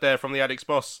 Just heard there from the Addicts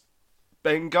boss,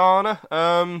 Ben Garner.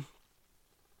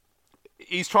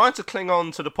 He's trying to cling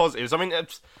on to the positives. I mean,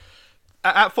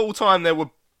 at full time there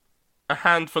were a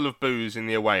handful of boos in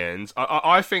the away ends.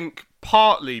 I think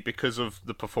partly because of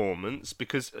the performance,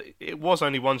 because it was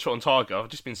only one shot on target. I've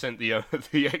just been sent the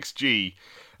XG.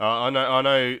 I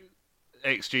know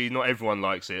XG, not everyone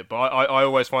likes it, but I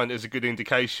always find it as a good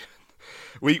indication.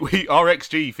 Our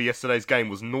XG for yesterday's game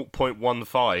was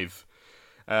 0.15.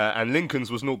 And Lincoln's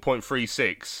was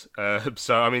 0.36.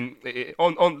 So I mean,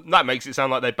 on that makes it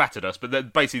sound like they battered us,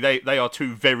 but basically they are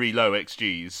 2 very low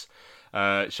XGs.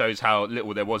 Shows how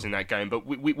little there was in that game, but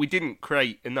we didn't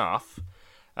create enough.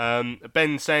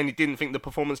 Ben saying he didn't think the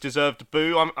performance deserved a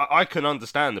boo. I can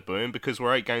understand the booing because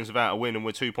we're 8 games without a win and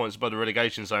we're 2 points above the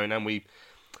relegation zone, and we,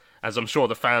 as I'm sure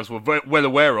the fans were well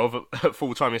aware of at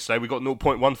full time yesterday, we got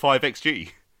 0.15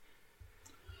 XG.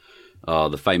 Oh,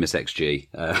 the famous XG.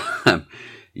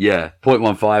 Yeah,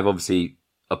 0.15, obviously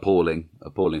appalling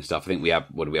stuff. I think we have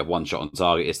 1 shot on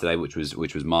target yesterday, which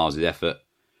was Mars' effort.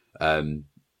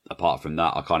 Apart from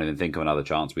that, I can't even think of another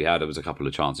chance we had. There was a couple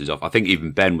of chances off. I think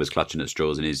even Ben was clutching at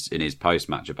straws in his post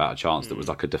match about a chance that was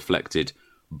like a deflected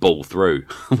ball through,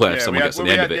 where if someone gets on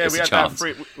the end of it, it's a chance.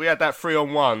 We had that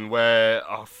 3-on-1 where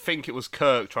I think it was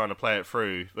Kirk trying to play it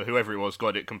through, but whoever it was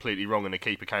got it completely wrong, and the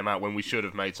keeper came out when we should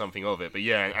have made something of it. But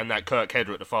yeah, and that Kirk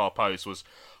header at the far post was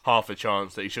half a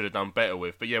chance that he should have done better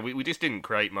with. But yeah, we just didn't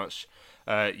create much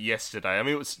yesterday. I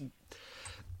mean, it was.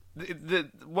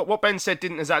 What Ben said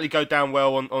didn't exactly go down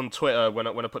well on Twitter when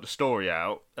I put the story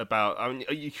out about. I mean,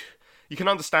 you can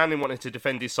understand him wanting to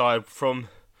defend his side from,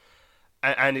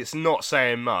 and it's not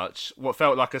saying much. What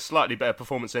felt like a slightly better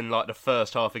performance in like the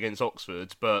first half against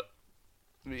Oxford, but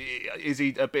is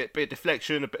he a bit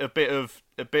deflection, a bit of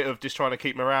just trying to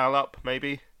keep morale up,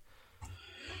 maybe?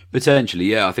 Potentially,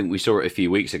 yeah. I think we saw it a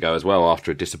few weeks ago as well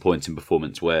after a disappointing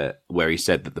performance where he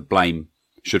said that the blame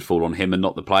should fall on him and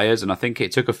not the players, and I think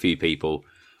it took a few people.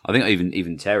 I think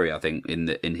even Terry, I think in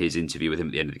his interview with him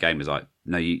at the end of the game was like,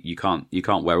 no, you can't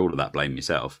wear all of that blame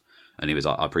yourself, and he was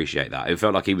like, I appreciate that. It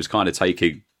felt like he was kind of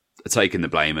taking the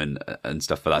blame and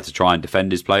stuff for that to try and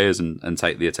defend his players and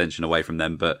take the attention away from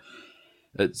them, but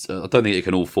I don't think it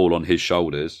can all fall on his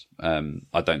shoulders.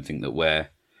 I don't think that we're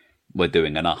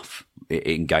doing enough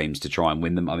in games to try and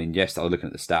win them. I mean, yes, I was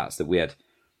looking at the stats that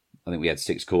I think we had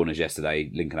 6 corners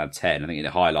yesterday. Lincoln had 10. I think it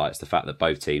highlights the fact that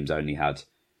both teams only had,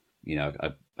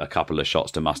 a couple of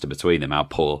shots to muster between them. How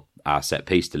poor our set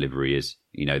piece delivery is.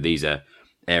 These are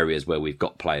areas where we've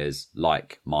got players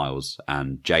like Miles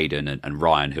and Jaden and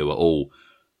Ryan, who are all,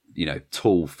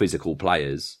 tall, physical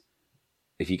players.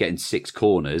 If you're getting 6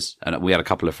 corners, and we had a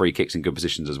couple of free kicks in good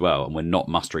positions as well, and we're not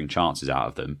mustering chances out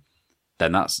of them,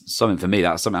 then that's something for me.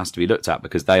 That's something that has to be looked at,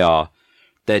 because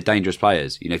they're dangerous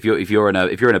players. If you're in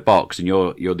a box and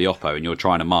you're the oppo and you're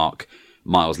trying to mark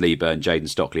Miles Leeburn, Jaden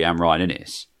Stockley, and Ryan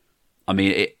Innes, I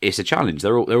mean, it's a challenge.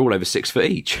 They're all over 6 foot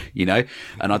each,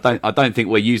 and I don't think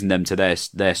we're using them to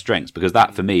their strengths, because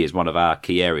that for me is one of our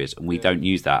key areas, and we don't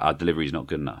use that. Our delivery is not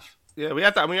good enough. Yeah, we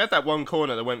had that one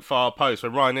corner that went far post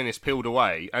where Ryan Innes peeled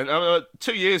away, and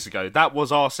 2 years ago that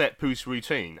was our set piece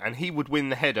routine, and he would win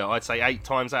the header, I'd say 8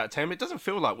 times out of 10. It doesn't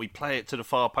feel like we play it to the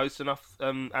far post enough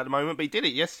at the moment, but he did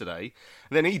it yesterday,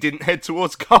 and then he didn't head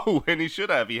towards goal when he should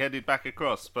have. He headed back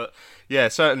across. But yeah,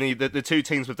 certainly the 2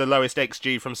 teams with the lowest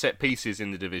XG from set pieces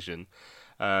in the division.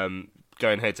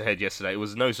 Going head to head yesterday, it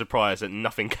was no surprise that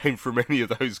nothing came from any of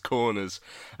those corners.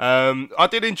 I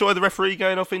did enjoy the referee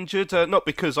going off injured, not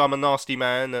because I'm a nasty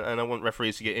man and I want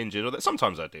referees to get injured, although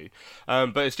sometimes I do,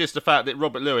 but it's just the fact that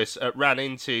Robert Lewis ran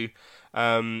into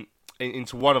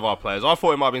one of our players. I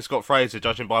thought it might have been Scott Fraser,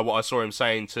 judging by what I saw him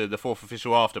saying to the 4th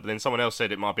official after, but then someone else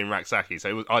said it might have been Raksaki,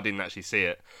 so I didn't actually see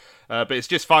it. But it's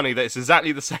just funny that it's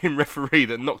exactly the same referee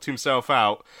that knocked himself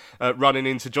out running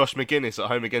into Josh McGuinness at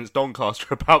home against Doncaster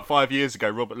about 5 years ago,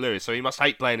 Robert Lewis. So he must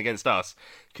hate playing against us.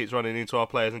 Keeps running into our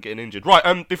players and getting injured.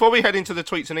 Right, before we head into the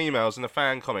tweets and emails and the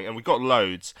fan comment, and we've got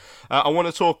loads, I want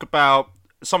to talk about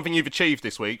something you've achieved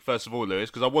this week, first of all, Lewis,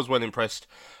 because I was well impressed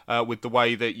with the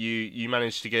way that you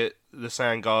managed to get the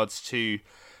Sandguards to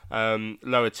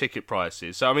lower ticket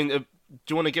prices. So, I mean,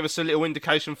 do you want to give us a little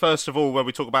indication, first of all, when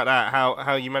we talk about that,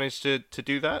 how you managed to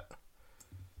do that?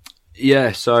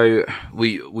 Yeah, so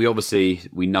we obviously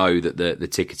know that the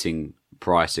ticketing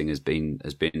pricing has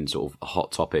been sort of a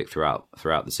hot topic throughout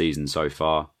the season so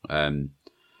far, and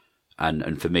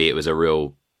for me it was a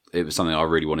real it was something I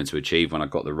really wanted to achieve when I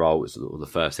got the role. It was the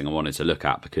first thing I wanted to look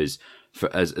at, because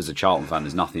as a Charlton fan,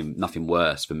 there's nothing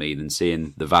worse for me than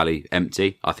seeing the Valley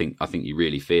empty. I think you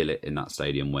really feel it in that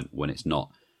stadium when it's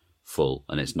not full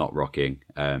and it's not rocking.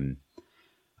 And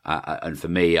for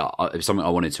me, it's something I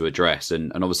wanted to address.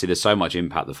 And obviously, there's so much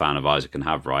impact the fan advisor can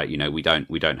have, right? You know, we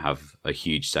don't have a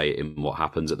huge say in what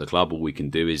happens at the club. All we can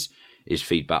do is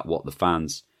feedback what the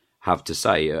fans have to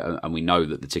say, and we know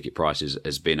that the ticket price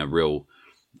has been a real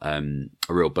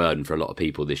burden for a lot of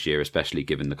people this year, especially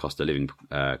given the cost of living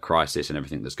crisis and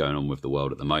everything that's going on with the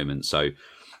world at the moment. So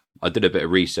I did a bit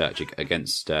of research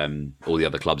against all the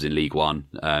other clubs in League One,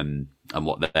 and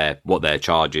what they're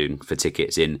charging for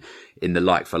tickets in the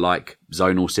like for like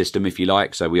zonal system, if you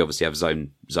like. So we obviously have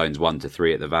zones 1 to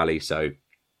 3 at the Valley. So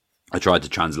I tried to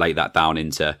translate that down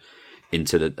into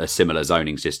a similar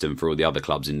zoning system for all the other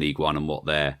clubs in League One and what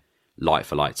their like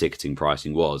for like ticketing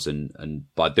pricing was, and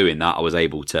by doing that, I was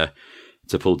able to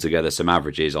pull together some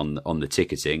averages on the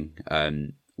ticketing,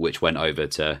 which went over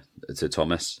to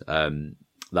Thomas.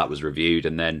 That was reviewed,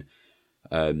 and then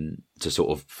to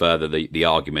sort of further the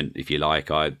argument, if you like,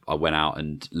 I went out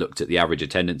and looked at the average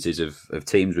attendances of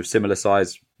teams with similar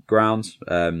size grounds,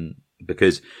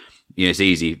 because you know it's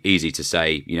easy to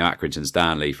say, you know, Accrington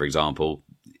Stanley, for example,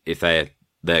 if their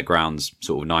ground's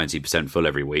sort of 90% full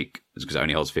every week, it's because it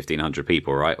only holds 1,500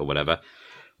 people, right, or whatever.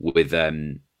 With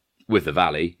the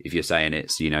Valley, if you're saying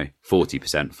it's, you know,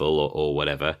 40% full or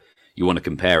whatever, you want to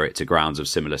compare it to grounds of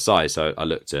similar size. So I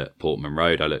looked at Portman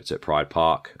Road, I looked at Pride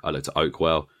Park, I looked at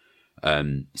Oakwell,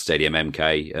 Stadium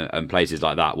MK, and places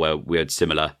like that where we had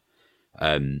similar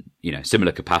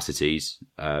capacities.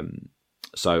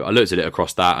 So I looked at it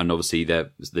across that, and obviously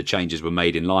the changes were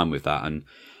made in line with that, and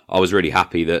I was really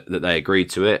happy that they agreed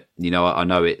to it. You know, I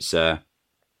know it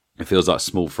feels like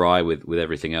small fry with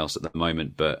everything else at the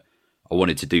moment, but I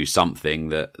wanted to do something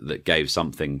that gave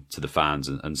something to the fans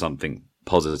and something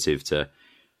positive to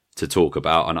talk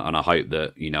about. And I hope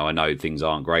that, you know, I know things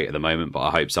aren't great at the moment, but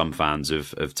I hope some fans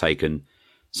have taken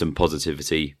some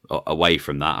positivity away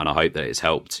from that. And I hope that it's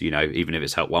helped, you know, even if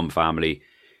it's helped one family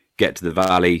get to the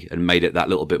Valley and made it that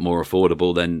little bit more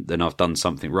affordable, then I've done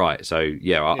something right. So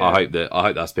yeah, I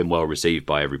hope that's been well received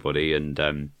by everybody, and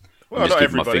well, I'm just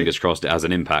keeping my fingers crossed it has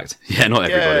an impact. Yeah, not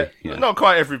everybody. Yeah. Not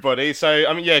quite everybody. So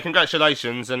I mean, yeah,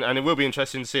 congratulations, and it will be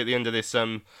interesting to see at the end of this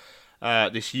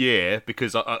this year,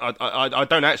 because I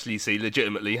don't actually see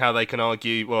legitimately how they can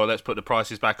argue, well, let's put the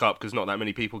prices back up because not that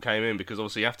many people came in, because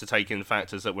obviously you have to take in the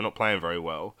factors that we're not playing very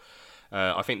well.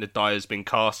 I think the die has been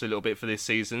cast a little bit for this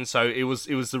season, so it was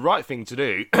the right thing to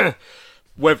do.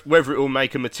 Whether it will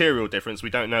make a material difference, we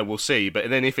don't know. We'll see. But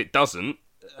then if it doesn't,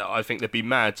 I think they'd be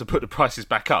mad to put the prices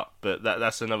back up. But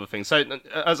that's another thing. So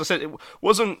as I said, it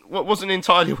wasn't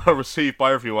entirely well received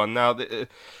by everyone. Now, the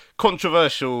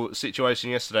controversial situation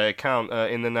yesterday, account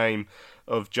in the name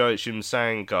of Joachim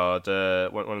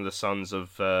Sandgaard, one of the sons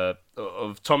of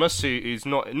Thomas, who's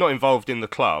not involved in the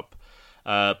club,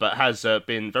 but has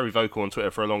been very vocal on Twitter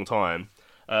for a long time,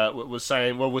 was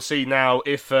saying, well, we'll see now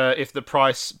if the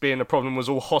price being a problem was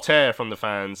all hot air from the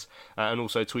fans, and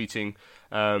also tweeting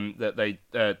that they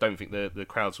don't think the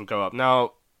crowds will go up.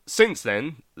 Now, since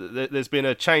then, there's been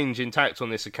a change in tact on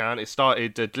this account. It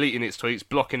started deleting its tweets,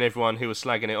 blocking everyone who was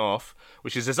slagging it off,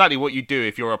 which is exactly what you do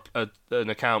if you're an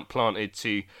account planted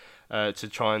to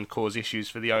try and cause issues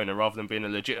for the owner, rather than being a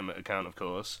legitimate account, of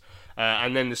course.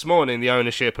 And then this morning, the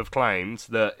ownership have claimed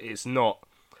that it's not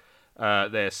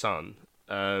their son.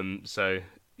 So,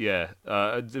 yeah,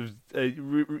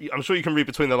 I'm sure you can read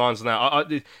between the lines on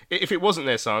that. If it wasn't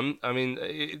their son, I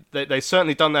mean, they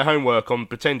certainly done their homework on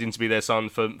pretending to be their son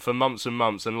for months and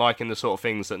months, and liking the sort of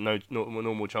things that no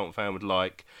normal Charlton fan would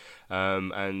like.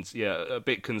 And yeah, a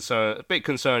bit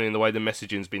concerning the way the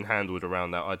messaging's been handled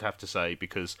around that, I'd have to say,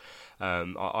 because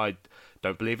I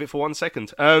don't believe it for 1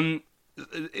 second.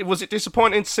 Was it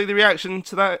disappointing to see the reaction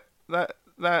to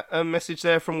that message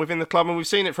there from within the club? And we've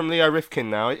seen it from Leo Rifkin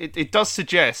now. It does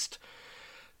suggest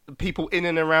people in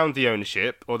and around the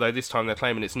ownership, although this time they're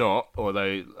claiming it's not,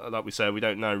 although, like we said, we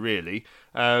don't know really,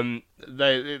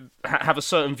 they have a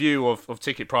certain view of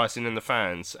ticket pricing and the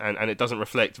fans, and it doesn't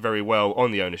reflect very well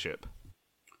on the ownership.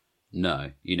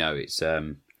 No, you know,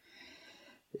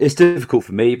 it's difficult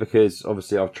for me, because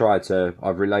obviously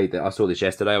I've relayed that. I saw this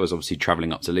yesterday. I was obviously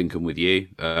travelling up to Lincoln with you,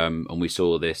 and we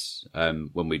saw this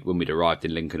when we'd arrived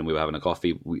in Lincoln and we were having a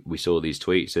coffee. We saw these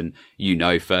tweets, and you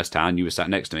know firsthand, you were sat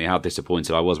next to me, how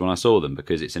disappointed I was when I saw them,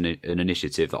 because it's an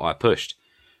initiative that I pushed,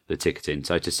 the ticketing.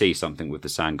 So to see something with the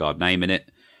Sandgaard name in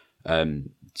it,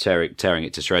 tearing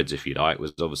it to shreds, if you like,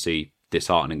 was obviously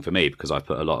disheartening for me, because I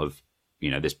put a lot of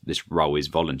this role is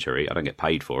voluntary. I don't get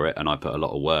paid for it, and I put a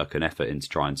lot of work and effort into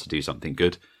trying to do something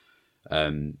good.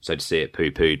 So to see it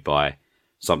poo-pooed by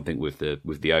something with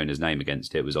the owner's name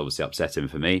against it was obviously upsetting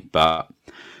for me. But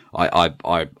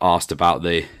I asked about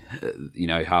the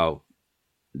how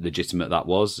legitimate that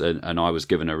was, and I was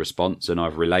given a response, and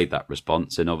I've relayed that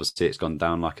response, and obviously it's gone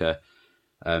down like a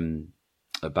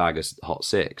bag of hot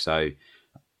sick. So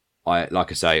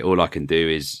like I say, all I can do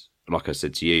is, like I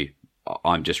said to you,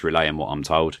 I'm just relaying what I'm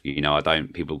told.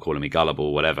 People calling me gullible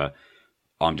or whatever.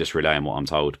 I'm just relaying what I'm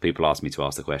told. People ask me to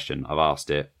ask the question. I've asked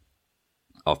it.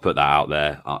 I've put that out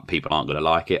there. People aren't going to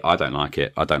like it. I don't like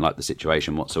it. I don't like the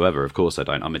situation whatsoever. Of course I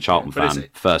don't. I'm a Charlton fan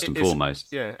first and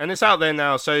foremost. Yeah, and it's out there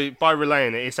now. So by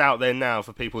relaying it, it's out there now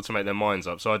for people to make their minds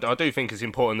up. So I do think it's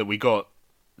important that we got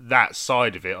that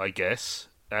side of it, I guess.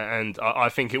 And I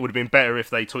think it would have been better if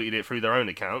they tweeted it through their own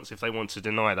accounts. If they want to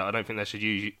deny that, I don't think they should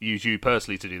use you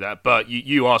personally to do that. But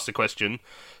you asked the question,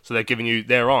 so they're giving you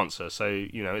their answer. So,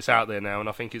 it's out there now, and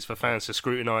I think it's for fans to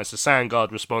scrutinise the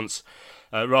Sandgaard response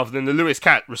rather than the Lewis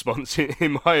Cat response,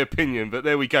 in my opinion. But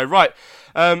there we go. Right,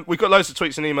 we've got loads of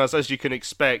tweets and emails, as you can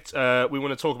expect. We want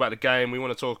to talk about the game. We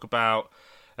want to talk about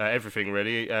everything,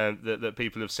 really, that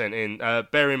people have sent in.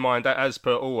 Bear in mind, that, as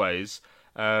per always...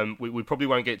 we probably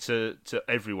won't get to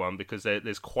everyone because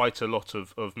there's quite a lot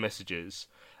of messages.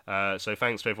 So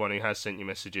thanks to everyone who has sent you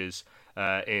messages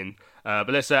in. But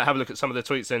let's have a look at some of the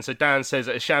tweets then. So Dan says,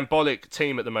 a shambolic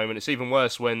team at the moment. It's even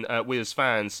worse when we as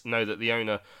fans know that the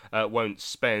owner won't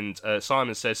spend.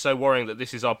 Simon says, so worrying that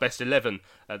this is our best 11.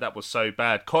 That was so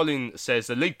bad. Colin says,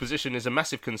 the league position is a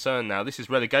massive concern now. This is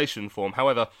relegation form.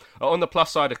 However, on the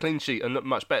plus side, a clean sheet and look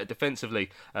much better defensively.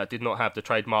 Did not have the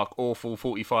trademark awful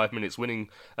 45 minutes winning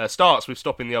starts with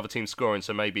stopping the other team scoring.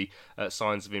 So maybe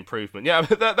signs of improvement. Yeah,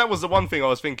 that was the one thing I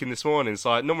was thinking this morning.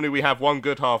 So normally we have one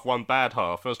good half, one bad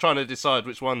half. I was trying to decide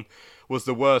which one was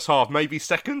the worst half. Maybe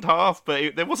second half,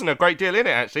 but there wasn't a great deal in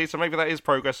it actually. So maybe that is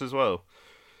progress as well.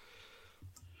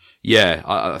 Yeah,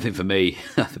 I think for me,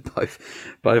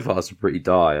 both halves were pretty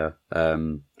dire.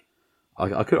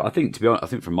 I think, to be honest, I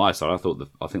think from my side,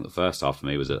 I think the first half for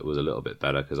me was a little bit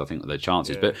better because I think the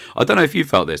chances. Yeah. But I don't know if you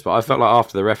felt this, but I felt like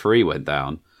after the referee went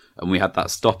down and we had that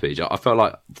stoppage, I felt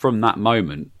like from that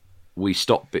moment we just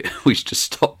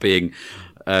stopped being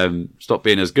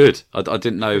as good. I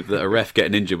didn't know that a ref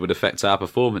getting injured would affect our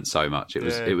performance so much. It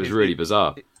was really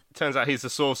bizarre. Turns out he's the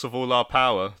source of all our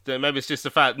power. Maybe it's just the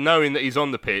fact, knowing that he's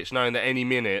on the pitch, knowing that any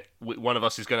minute one of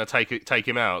us is going to take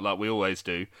him out, like we always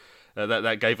do.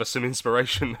 That gave us some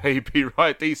inspiration, maybe,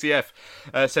 right? DCF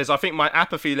says, I think my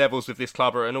apathy levels with this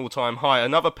club are at an all-time high.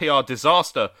 Another PR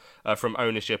disaster from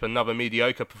ownership, another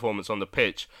mediocre performance on the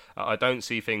pitch. I don't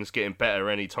see things getting better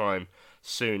anytime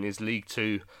soon. Is League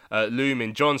 2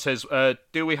 looming? John says,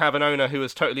 do we have an owner who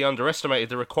has totally underestimated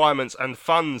the requirements and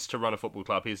funds to run a football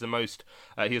club? He is most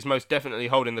definitely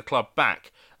holding the club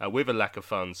back with a lack of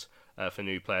funds for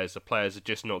new players. The players are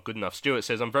just not good enough. Stuart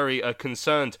says, I'm very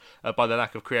concerned by the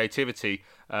lack of creativity,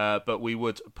 but we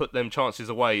would put them chances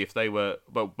away if they were.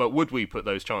 But would we put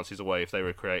those chances away if they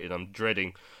were created? I'm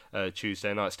dreading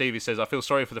Tuesday night. Stevie says, I feel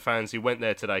sorry for the fans who went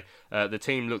there today. The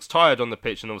team looks tired on the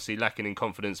pitch and obviously lacking in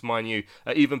confidence. Mind you,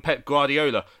 even Pep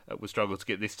Guardiola would struggle to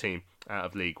get this team out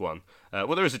of League One.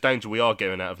 Well, there is a danger we are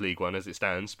getting out of League One as it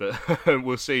stands, but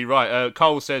we'll see. Right,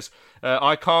 Cole says,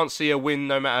 I can't see a win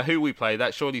no matter who we play.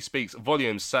 That surely speaks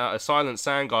volumes. Silent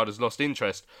Sandgaard has lost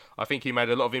interest. I think he made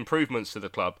a lot of improvements to the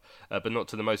club, but not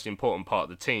to the most important part of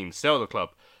the team. Sell the club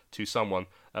to someone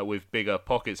with bigger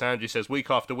pockets. Andrew says, week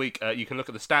after week, you can look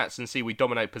at the stats and see we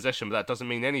dominate possession, but that doesn't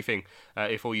mean anything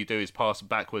if all you do is pass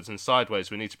backwards and sideways.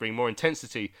 We need to bring more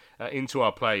intensity into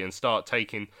our play and start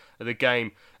taking the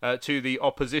game to the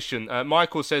opposition.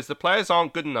 Michael says, the players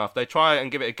aren't good enough. They try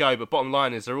and give it a go, but bottom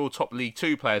line is they're all top League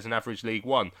 2 players and average League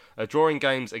 1. Drawing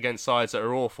games against sides that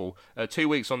are awful. 2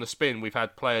 weeks on the spin, we've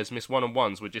had players miss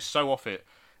one-on-ones. We're just so off it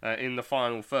in the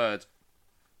final third.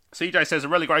 CJ says a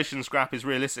relegation scrap is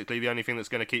realistically the only thing that's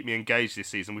going to keep me engaged this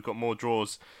season. We've got more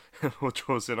draws than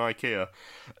IKEA.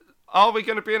 Are we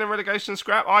going to be in a relegation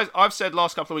scrap? I've said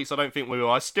last couple of weeks I don't think we will.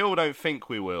 I still don't think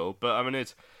we will. But I mean,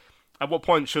 at what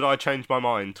point should I change my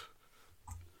mind?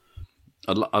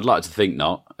 I'd like to think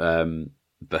not.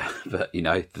 But you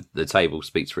know, the table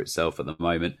speaks for itself at the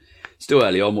moment. Still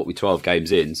early on, what we're 12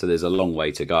 games in, so there's a long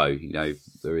way to go. You know,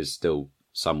 there is still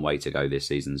some way to go this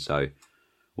season. So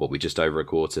we're just over a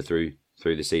quarter through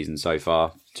the season so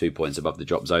far. 2 points above the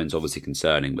drop zone is obviously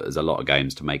concerning, but there's a lot of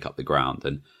games to make up the ground.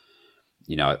 And,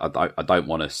 you know, I don't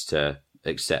want us to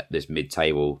accept this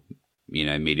mid-table, you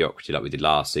know, mediocrity like we did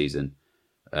last season.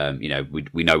 You know,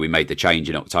 we know we made the change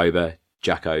in October.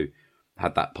 Jacko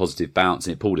had that positive bounce,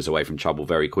 and it pulled us away from trouble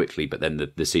very quickly. But then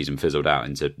the season fizzled out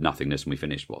into nothingness, and we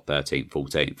finished 13th,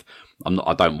 14th.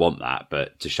 I don't want that,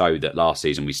 but to show that last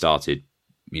season we started,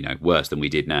 worse than we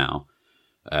did now,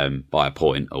 by a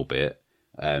point, albeit.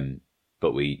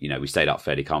 But we stayed up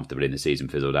fairly comfortably, and the season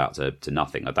fizzled out to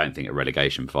nothing. I don't think a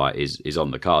relegation fight is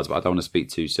on the cards, but I don't want to speak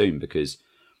too soon because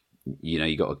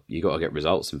you got to get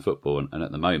results in football, and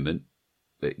at the moment,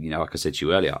 like I said to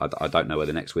you earlier, I don't know where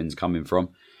the next win's coming from.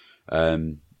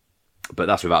 But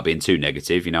that's without being too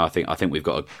negative. I think we've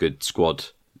got a good squad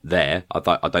there.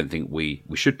 I don't think we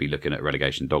should be looking at a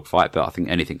relegation dogfight, but I think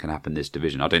anything can happen in this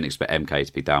division. I don't expect MK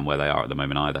to be down where they are at the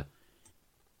moment either.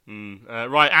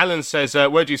 Right, Alan says,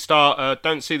 where do you start?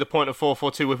 Don't see the point of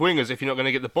 4-4-2 with wingers if you're not going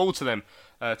to get the ball to them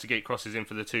to get crosses in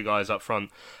for the two guys up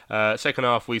front. Second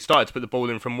half, we started to put the ball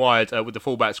in from wide with the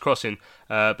fullbacks crossing,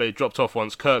 but it dropped off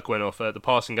once Kirk went off. The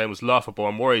passing game was laughable.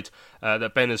 I'm worried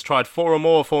that Ben has tried 4 or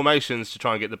more formations to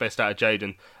try and get the best out of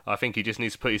Jayden. I think he just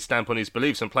needs to put his stamp on his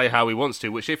beliefs and play how he wants to,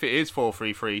 which if it is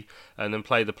 4-3-3, and then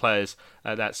play the players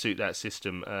that suit that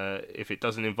system. If it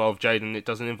doesn't involve Jayden, it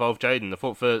doesn't involve Jayden. I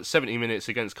thought for 70 minutes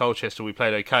against Colchester we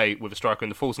played okay with a striker in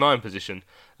the false 9 position.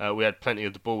 We had plenty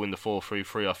of the ball in the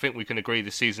 4-3-3. I think we can agree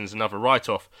this season's another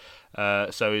write-off.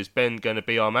 So is Ben going to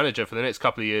be our manager for the next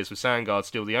couple of years with Sandgaard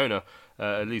still the owner?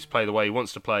 At least play the way he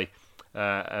wants to play.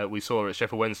 We saw at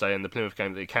Sheffield Wednesday and the Plymouth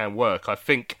game that it can work. I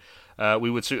think we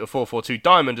would suit a 4-4-2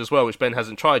 diamond as well, which Ben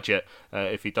hasn't tried yet,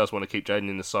 if he does want to keep Jayden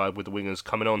in the side with the wingers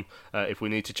coming on, if we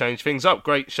need to change things up.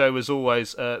 Great show as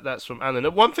always. That's from Alan.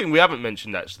 One thing we haven't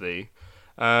mentioned actually,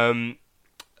 the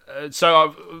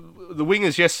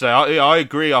wingers yesterday, I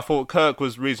agree. I thought Kirk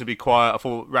was reasonably quiet. I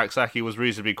thought Rak-Sakyi was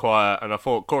reasonably quiet, and I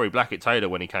thought Corey Blackett-Taylor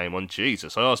when he came on.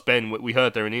 Jesus, I asked Ben. We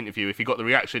heard there in the interview if he got the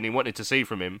reaction he wanted to see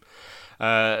from him.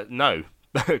 No,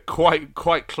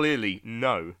 quite clearly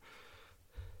no.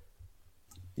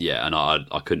 Yeah, and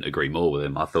I couldn't agree more with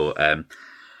him. I thought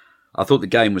the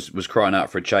game was crying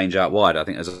out for a change out wide. I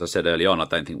think, as I said early on, I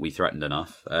don't think we threatened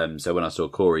enough. So when I saw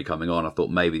Corey coming on, I thought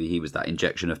maybe he was that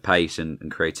injection of pace and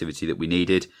creativity that we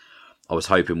needed. I was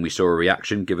hoping we saw a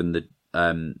reaction, given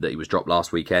that he was dropped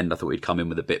last weekend. I thought he'd come in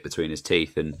with a bit between his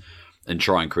teeth and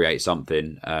try and create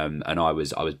something. And I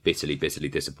was bitterly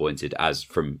disappointed, as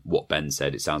from what Ben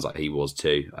said, it sounds like he was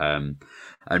too.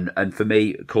 And for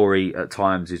me, Corey at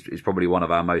times is probably one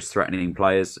of our most threatening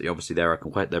players. Obviously, there are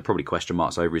probably question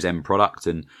marks over his end product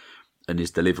and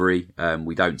his delivery.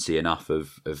 We don't see enough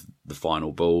of the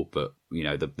final ball, but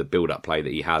the build-up play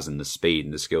that he has and the speed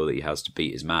and the skill that he has to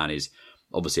beat his man is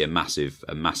obviously a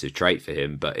massive trait for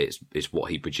him. But it's what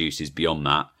he produces beyond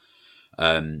that.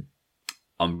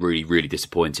 I'm really, really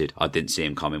disappointed. I didn't see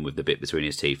him come in with the bit between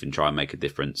his teeth and try and make a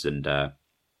difference and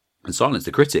silence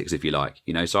the critics, if you like.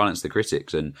 Silence the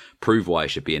critics and prove why he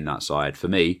should be in that side. For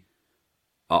me,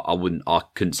 I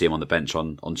couldn't see him on the bench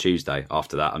on Tuesday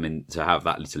after that. I mean, to have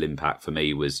that little impact for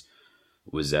me was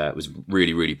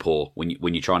really, really poor. When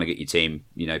you're trying to get your team,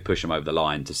 push them over the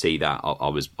line, to see that, I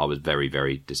was very,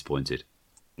 very disappointed.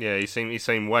 Yeah, he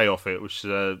seemed way off it, which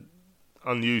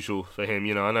unusual for him.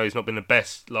 I know he's not been the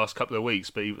best last couple of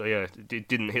weeks, but he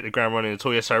didn't hit the ground running at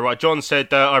all yesterday. Right, John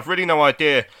said, I've really no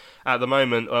idea at the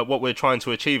moment what we're trying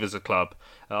to achieve as a club.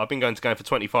 I've been going to game for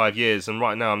 25 years, and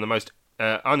right now I'm the most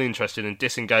uninterested and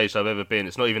disengaged I've ever been.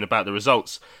 It's not even about the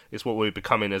results, it's what we're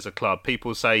becoming as a club.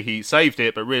 People say he saved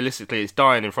it, but realistically it's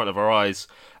dying in front of our eyes.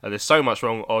 There's so much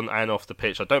wrong on and off the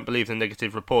pitch. I don't believe the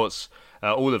negative reports,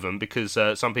 all of them, because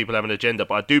some people have an agenda,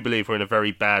 but I do believe we're in a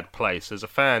very bad place. As a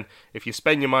fan, if you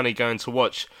spend your money going to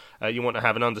watch, you want to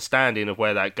have an understanding of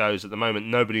where that goes. At the moment,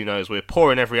 nobody knows. We're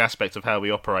poor in every aspect of how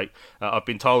we operate. I've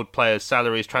been told players'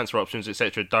 salaries, transfer options,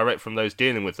 etc., direct from those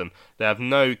dealing with them. They have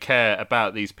no care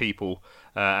about these people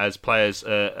as players,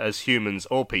 as humans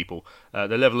or people.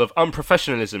 The level of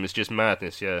unprofessionalism is just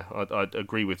madness. Yeah, I'd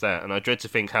agree with that. And I dread to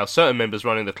think how certain members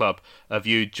running the club are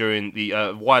viewed during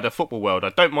the wider football world. I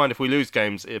don't mind if we lose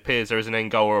games. It appears there is an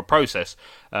end goal or a process.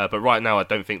 But right now, I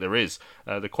don't think there is.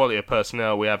 The quality of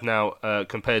personnel we have now,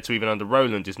 compared to even under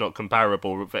Roland, is not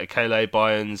comparable. Kele,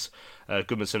 Byans,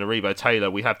 Goodmanson, Aribo, Taylor,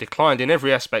 we have declined in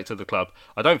every aspect of the club.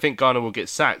 I don't think Garner will get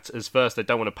sacked, as first they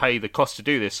don't want to pay the cost to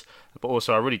do this, but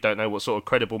also I really don't know what sort of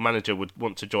credible manager would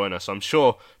want to join us. I'm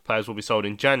sure players will be sold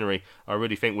in January. I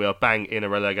really think we are bang in a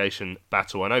relegation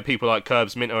battle. I know people like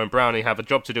Curbs, Minto and Brownie have a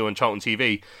job to do on Charlton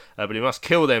TV, but it must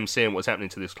kill them seeing what's happening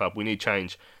to this club. We need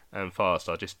change, and fast.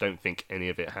 I just don't think any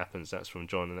of it happens. That's from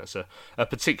John, and that's a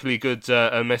particularly good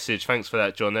message. Thanks for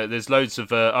that, John. There's loads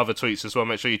of other tweets as well.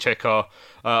 Make sure you check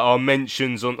our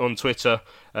mentions on Twitter.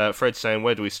 Fred saying,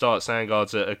 where do we start?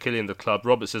 Sandgaard's are killing the club.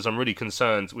 Robert says, I'm really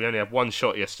concerned. We only had one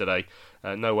shot yesterday.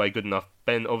 No way good enough.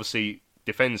 Ben, obviously,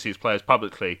 defends his players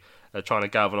publicly, trying to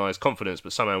galvanise confidence,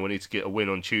 but somehow we need to get a win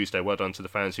on Tuesday. Well done to the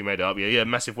fans who made it up. Yeah,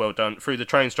 massive well done. Through the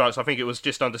train strikes, I think it was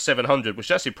just under 700, which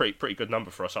is actually a pretty good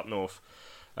number for us up north.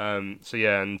 And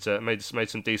made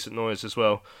some decent noise as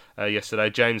well yesterday.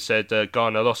 James said,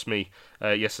 Garner lost me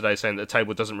yesterday, saying that the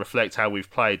table doesn't reflect how we've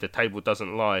played. The table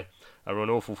doesn't lie. We're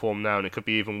on awful form now, and it could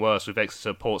be even worse with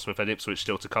Exeter, Portsmouth and Ipswich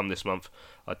still to come this month.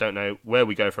 I don't know where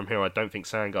we go from here. I don't think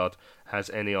Sandgard has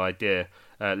any idea.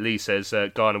 Lee says,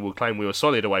 Garner will claim we were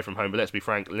solid away from home, but let's be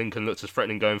frank, Lincoln looked as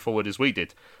threatening going forward as we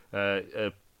did.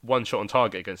 One shot on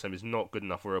target against them is not good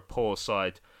enough. We're a poor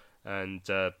side. And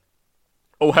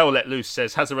All Hell Let Loose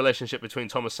says, has the relationship between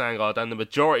Thomas Sandgard and the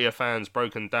majority of fans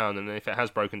broken down? And if it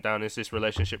has broken down, is this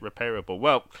relationship repairable?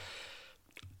 Well,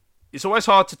 it's always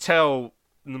hard to tell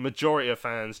the majority of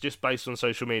fans just based on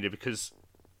social media, because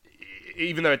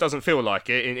even though it doesn't feel like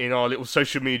it in our little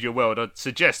social media world, I'd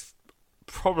suggest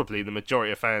probably the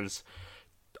majority of fans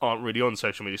aren't really on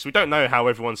social media, so we don't know how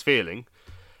everyone's feeling.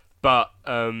 But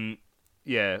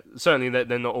certainly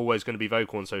they're not always going to be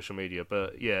vocal on social media,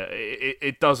 but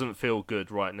it doesn't feel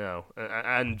good right now,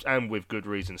 and with good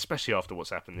reason, especially after what's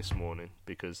happened this morning,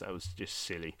 because that was just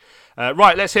silly.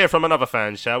 Right, let's hear from another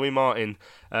fan, shall we? Martin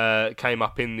came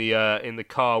up in the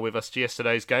car with us to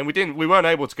yesterday's game. We weren't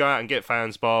able to go out and get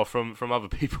fans bar from other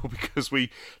people because we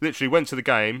literally went to the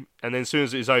game, and then as soon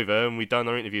as it was over and we'd done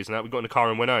our interviews and that, we got in the car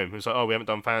and went home. It was like, we haven't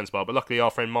done fans bar, but luckily our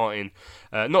friend Martin,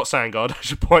 not Sandgard, I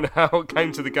should point out,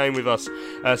 came to the game with us.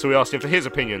 So we asked him for his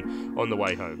opinion on the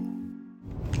way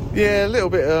home. Yeah, a little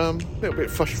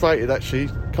bit frustrated actually,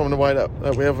 coming away that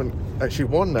we haven't actually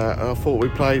won that. I thought we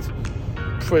played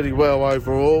pretty well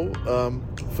overall.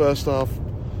 First half,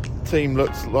 team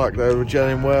looked like they were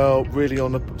gelling well, really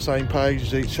on the same page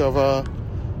as each other.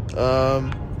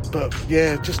 But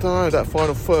yeah, just I don't know, that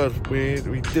final third, we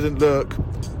didn't look,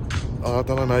 I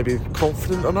don't know, maybe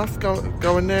confident enough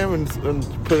going there and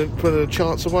putting a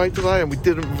chance away today, and we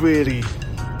didn't really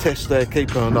test their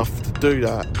keeper enough to do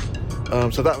that.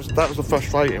 So that was a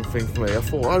frustrating thing for me. I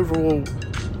thought overall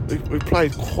we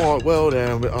played quite well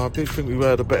there, and I do think we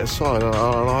were the better side, and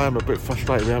I am a bit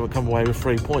frustrated we haven't come away with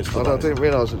 3 points today. I didn't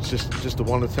realise it's just the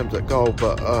one attempt at goal,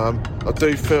 but I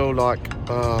do feel like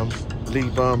Lee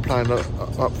Byrne playing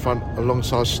up front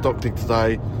alongside Stockley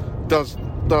today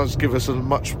does give us a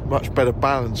much better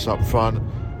balance up front,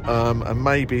 and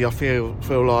maybe I feel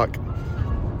like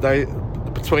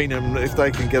between them, if they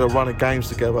can get a run of games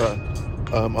together,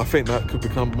 I think that could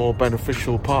become a more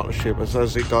beneficial partnership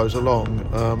as it goes along.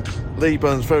 Lee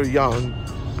Byrne's very young,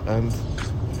 and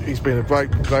he's been a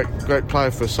great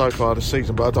player for us so far this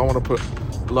season, but I don't want to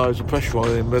put loads of pressure on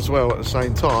him as well at the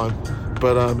same time.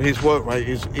 But his work rate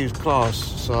is class,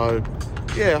 so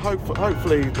yeah,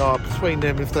 hopefully between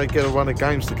them, if they get a run of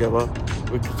games together,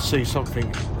 we could see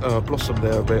something blossom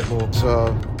there a bit more.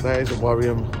 So that is a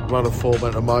worrying run of form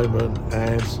at the moment,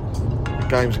 and the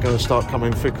games are going to start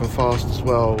coming thick and fast as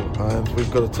well, and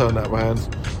we've got to turn that around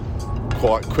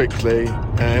quite quickly.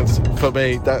 And for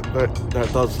me, that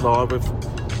does lie with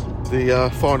the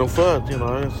final third. You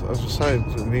know, as I say,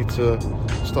 we need to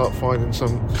start finding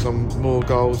some more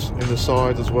goals in the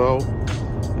side as well,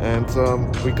 and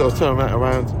we've got to turn that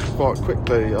around quite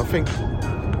quickly. I think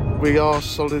we are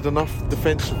solid enough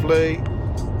defensively.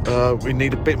 We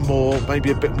need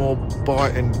maybe a bit more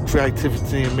bite and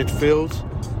creativity in midfield.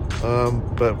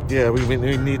 But yeah,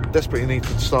 we desperately need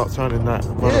to start turning that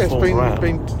form around. It's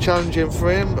been challenging for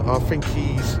him. I think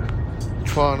he's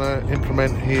trying to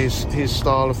implement his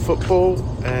style of football,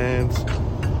 and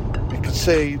you can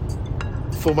see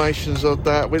formations of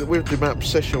that with the amount of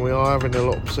possession. We are having a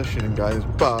lot of possession in games,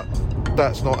 but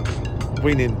that's not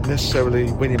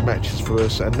necessarily winning matches for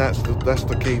us, and that's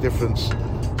the key difference,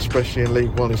 especially in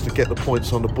League One, is to get the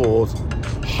points on the board.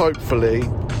 Hopefully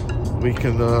we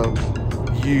can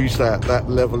use that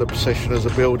level of possession as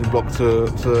a building block to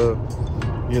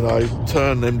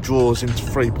turn them draws into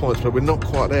 3 points, but we're not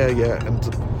quite there yet, and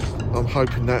I'm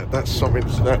hoping that's something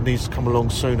that needs to come along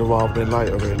sooner rather than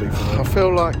later, really. I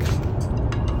feel like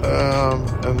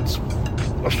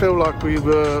we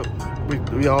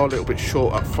are a little bit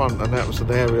short up front, and that was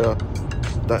an area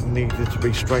that needed to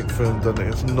be strengthened, and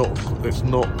it's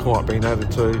not quite been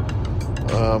added to.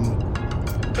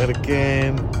 And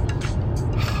again,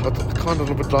 I kind of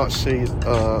would like to see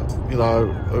a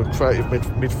creative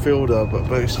midfielder,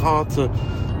 but it's hard to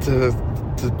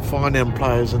find them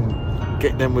players and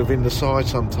get them within the side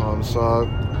sometimes. So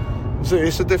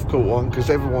it's a difficult one, because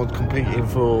everyone's competing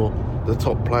for the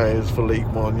top players for League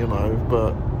One,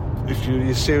 but if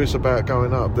you're serious about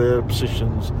going up, there are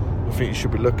positions I think you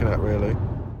should be looking at, really.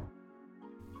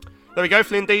 There we go,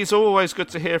 Flynn Diesel. Always good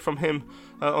to hear from him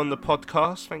on the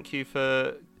podcast. Thank you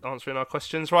for answering our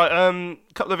questions. Right,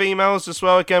 couple of emails as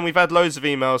well. Again, we've had loads of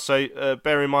emails, so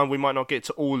bear in mind we might not get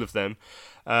to all of them.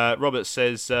 Robert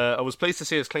says, I was pleased to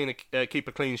see us keep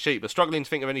a clean sheet, but struggling to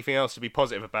think of anything else to be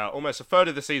positive about. Almost a third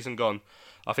of the season gone.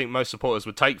 I think most supporters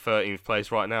would take 13th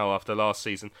place right now after last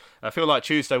season. I feel like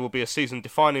Tuesday will be a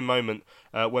season-defining moment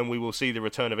when we will see the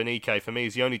return of an EK. For me,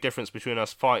 is the only difference between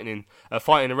us fighting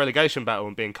a relegation battle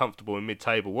and being comfortable in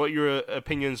mid-table. What are your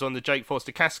opinions on the Jake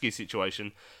Forster-Caskey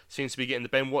situation? Seems to be getting the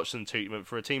Ben Watson treatment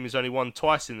for a team who's only won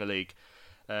twice in the league.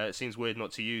 It seems weird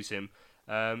not to use him.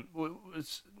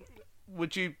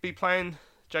 Would you be playing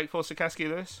Jake Forster-Caskey,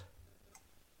 Lewis?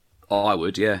 Oh, I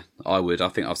would, yeah. I would. I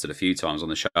think I've said a few times on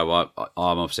the show, I'm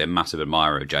obviously a massive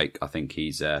admirer of Jake. I think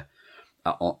he's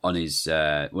on his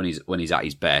when he's at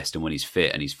his best and when he's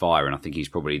fit and he's firing, I think he's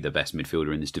probably the best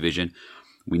midfielder in this division.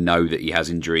 We know that he has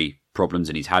injury problems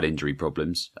and he's had injury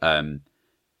problems,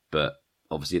 but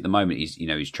obviously at the moment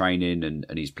he's training and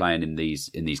he's playing in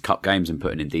these cup games and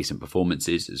putting in decent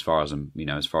performances as far as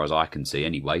I can see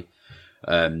anyway.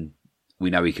 We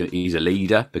know he's a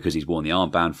leader because he's worn the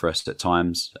armband for us at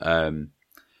times.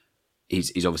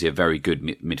 He's obviously a very good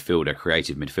midfielder,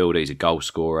 creative midfielder. He's a goal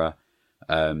scorer,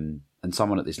 and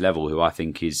someone at this level who I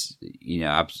think is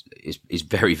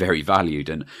very, very valued.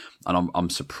 And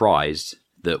I'm surprised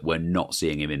that we're not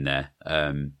seeing him in there.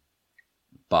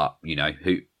 But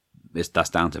that's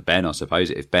down to Ben, I suppose.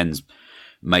 If Ben's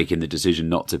making the decision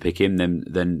not to pick him,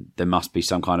 then there must be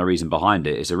some kind of reason behind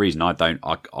it. It's a reason I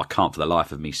can't for the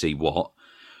life of me see what.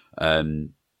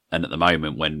 And at the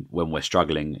moment, when we're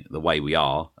struggling the way we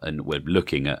are, and we're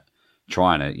looking at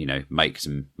trying to make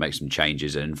some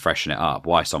changes and freshen it up,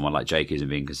 why someone like Jake isn't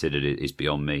being considered is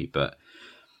beyond me. But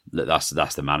that's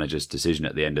the manager's decision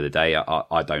at the end of the day.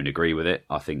 I don't agree with it.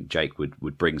 I think Jake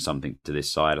would bring something to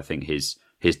this side. I think his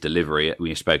delivery,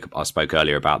 I spoke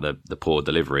earlier about the poor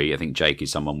delivery. I think Jake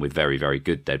is someone with very, very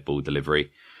good dead ball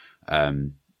delivery,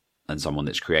 and someone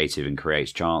that's creative and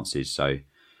creates chances. So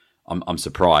I'm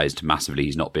surprised massively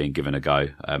he's not being given a go.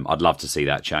 I'd love to see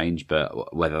that change,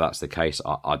 but whether that's the case,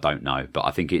 I don't know. But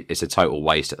I think it's a total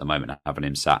waste at the moment having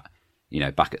him sat,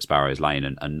 back at Sparrows Lane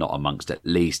and not amongst the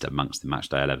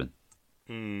matchday 11.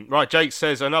 Right, Jake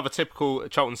says, another typical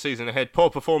Charlton season ahead. Poor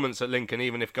performance at Lincoln,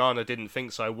 even if Garner didn't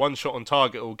think so. One shot on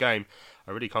target all game.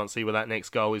 I really can't see where that next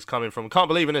goal is coming from. Can't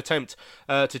believe an attempt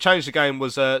to change the game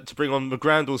was to bring on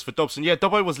McGrandles for Dobson. Yeah,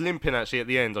 Dobbo was limping actually at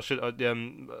the end.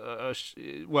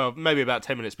 Well, maybe about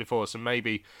 10 minutes before, so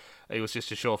maybe he was just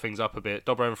to shore things up a bit.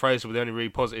 Dobbo and Fraser were the only really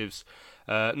positives.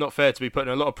 Not fair to be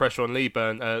putting a lot of pressure on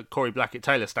Leeburn. Corey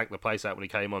Blackett-Taylor stanked the place out when he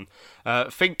came on.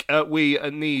 Think we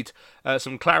need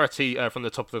some clarity from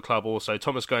the top of the club also.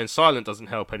 Thomas going silent doesn't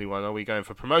help anyone. Are we going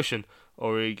for promotion,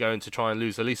 or are we going to try and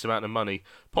lose the least amount of money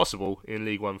possible in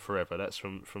League One forever? That's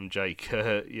from Jake.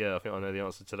 Yeah, I think I know the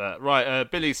answer to that. Right,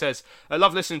 Billy says, I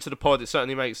love listening to the pod. It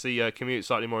certainly makes the commute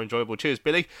slightly more enjoyable. Cheers,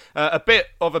 Billy. A bit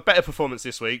of a better performance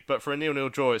this week, but for a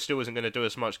 0-0 draw, it still isn't going to do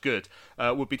us much good.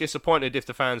 Would be disappointed if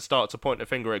the fans start to point a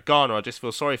finger at Garner. I just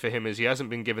feel sorry for him as he hasn't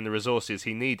been given the resources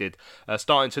he needed.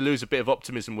 Starting to lose a bit of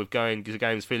optimism with going to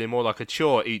games, feeling more like a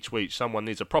chore each week. Someone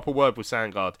needs a proper word with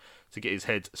Sandgaard to get his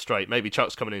head straight. Maybe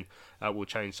Chuck's coming in will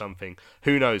change something.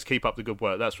 Who knows? Keep up the good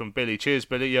work. That's from Billy. Cheers,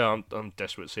 Billy. Yeah, I'm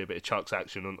desperate to see a bit of Chuck's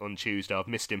action on Tuesday. I've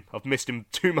missed him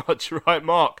too much. Right,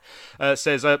 Mark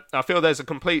says, I feel there's a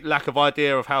complete lack of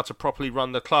idea of how to properly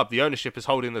run the club. The ownership is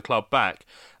holding the club back.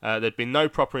 There'd been no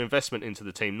proper investment into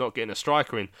the team. Not getting a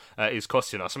striker in is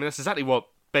costing us. I mean, that's exactly what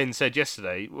Ben said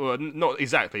yesterday. Well, not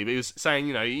exactly, but he was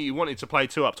saying, he wanted to play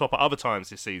two up top at other times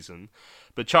this season,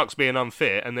 but Chuck's being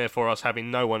unfit, and therefore us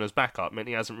having no one as backup meant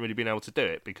he hasn't really been able to do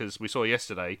it, because we saw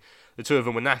yesterday the two of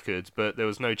them were knackered, but there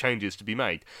was no changes to be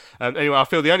made. Anyway, I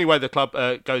feel the only way the club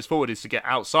goes forward is to get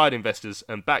outside investors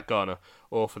and back Garner,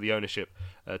 or for the ownership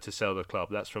to sell the club.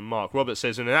 That's from Mark. Robert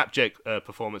says, in an abject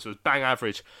performance, it was bang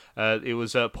average. It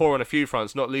was poor on a few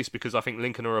fronts, not least because I think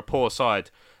Lincoln are a poor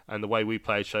side, and the way we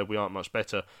played showed we aren't much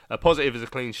better. A positive is a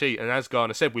clean sheet, and as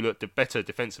Garner said, we looked better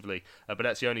defensively, but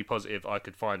that's the only positive I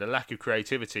could find. A lack of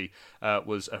creativity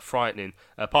was frightening.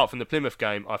 Apart from the Plymouth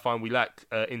game, I find we lack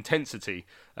intensity,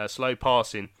 slow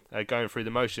passing, going through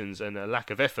the motions, and a lack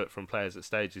of effort from players at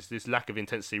stages. This lack of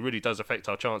intensity really does affect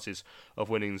our chances of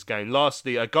winning this game.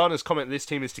 Lastly, Garner's comment, this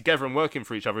team is together and working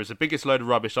for each other, is the biggest load of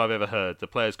rubbish I've ever heard. The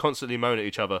players constantly moan at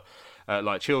each other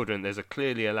like children. There's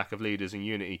clearly a lack of leaders and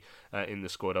unity in the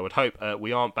squad. I would hope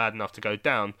we aren't bad enough to go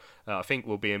down. I think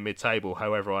we'll be in mid-table.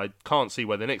 However, I can't see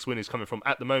where the next win is coming from.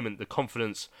 At the moment, the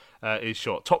confidence is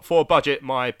shot. Top 4 budget,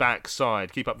 my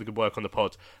backside. Keep up the good work on the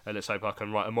pod. Let's hope I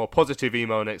can write a more positive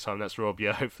email next time. That's Rob.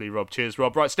 Yeah, hopefully hopefully, Rob. Cheers,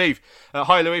 Rob. Right, Steve.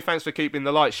 Hi, Louis. Thanks for keeping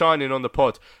the light shining on the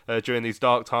pod during these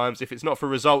dark times. If it's not for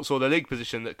results or the league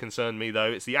position that concerned me,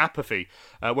 though, it's the apathy.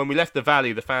 When we left the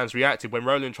Valley, the fans reacted. When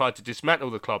Roland tried to dismantle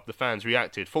the club, the fans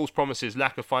reacted. False promises,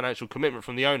 lack of financial commitment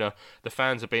from the owner. The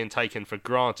fans are being taken for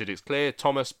granted. It's clear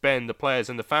Thomas, Ben, the players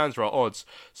and the fans are at odds.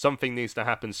 Something needs to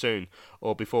happen soon,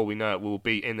 or before we know it, we'll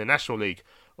be in the National League,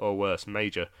 or worse,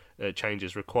 major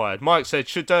changes required. Mike said,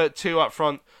 should two up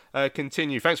front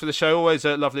continue? Thanks for the show. Always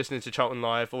love listening to Charlton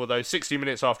Live, although 60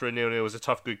 minutes after a 0-0 was a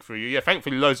tough gig for you. Yeah,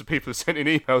 thankfully loads of people have sent in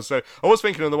emails, so I was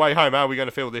thinking on the way home, how are we going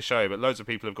to fill this show? But loads of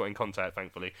people have got in contact,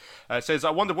 thankfully. Says, I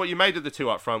wondered what you made of the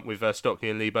two up front with Stockley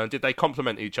and Leeburn. Did they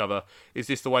complement each other? Is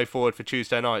this the way forward for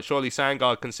Tuesday night? Surely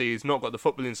Sandgaard can see he's not got the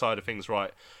footballing side of things right.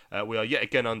 We are yet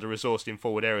again under-resourced in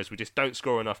forward areas. We just don't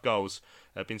score enough goals.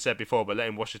 Been said before, but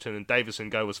letting Washington and Davison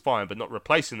go was fine, but not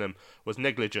replacing them was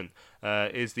negligent.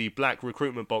 Is the black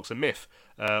recruitment box a myth?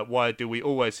 Why do we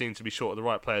always seem to be short of the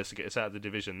right players to get us out of the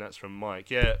division? That's from Mike.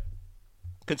 Yeah.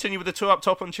 Continue with the two up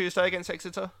top on Tuesday against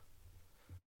Exeter?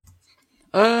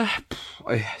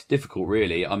 It's difficult,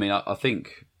 really. I mean, I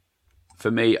think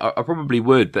for me, I probably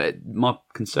would, but my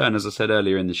concern, as I said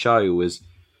earlier in the show, was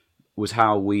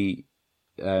how we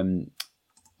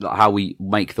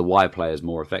make the wide players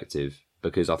more effective.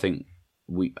 Because I think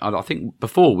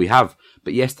before we have,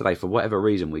 but yesterday for whatever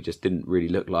reason we just didn't really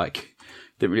look like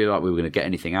we were going to get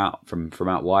anything out from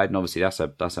out wide, and obviously that's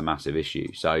a massive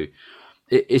issue. So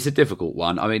it's a difficult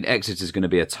one. I mean, Exeter's going to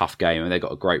be a tough game, and they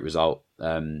got a great result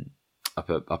up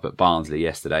at Barnsley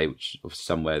yesterday, which was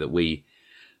somewhere that we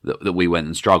went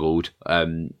and struggled.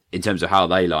 In terms of how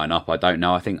they line up, I don't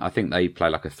know. I think they play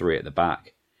like a three at the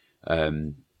back.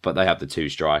 But they have the two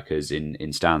strikers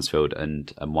in Stansfield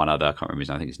and one other. I can't remember his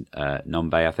name. I think it's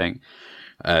Nombe, I think.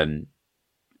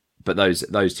 But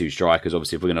those two strikers,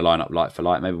 obviously, if we're going to line up like for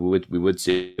like, maybe we would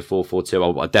see a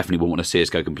 4-4-2. I definitely wouldn't want to see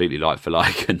us go completely like for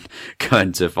like and go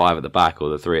into five at the back or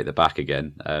the three at the back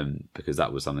again, because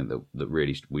that was something that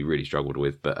we really struggled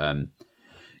with. But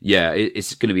yeah,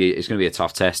 it's going to be a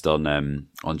tough test on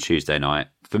Tuesday night.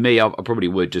 For me, I probably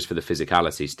would, just for the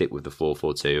physicality, stick with the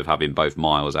 4-4-2 of having both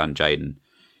Miles and Jayden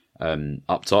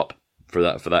up top for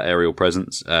that aerial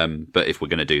presence. But if we're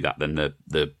going to do that, then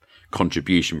the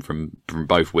contribution from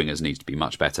both wingers needs to be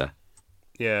much better.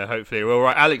 Yeah, hopefully. Well,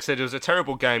 right. Alex said it was a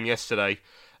terrible game yesterday.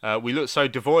 We looked so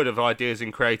devoid of ideas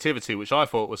and creativity, which I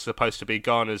thought was supposed to be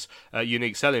Garner's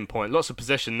unique selling point. Lots of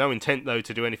possession, no intent though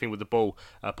to do anything with the ball.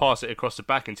 Pass it across the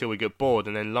back until we get bored,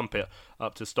 and then lump it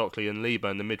up to Stockley and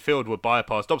Leeburn. The midfield were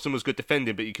bypassed. Dobson was good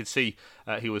defending, but you could see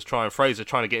he was Fraser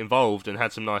trying to get involved and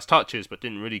had some nice touches, but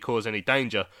didn't really cause any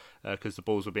danger because the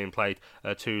balls were being played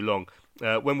too long.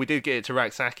 When we did get it to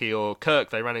Raksaki or Kirk,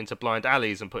 they ran into blind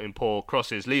alleys and put in poor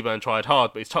crosses. Leeburn tried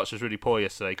hard, but his touch was really poor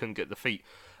yesterday. Couldn't get the feet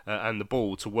and the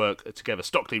ball to work together.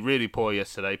 Stockley really poor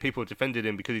yesterday. People defended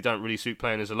him because he don't really suit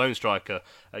playing as a lone striker.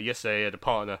 Yesterday he had a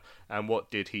partner, and what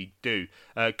did he do?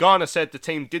 Garner said the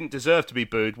team didn't deserve to be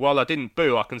booed. While I didn't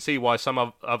boo, I can see why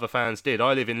some other fans did.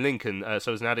 I live in Lincoln,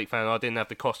 so as an Addict fan, I didn't have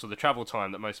the cost of the travel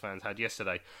time that most fans had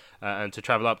yesterday, and to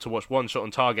travel up to watch one shot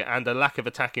on target and a lack of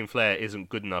attacking flair isn't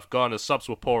good enough. Garner's subs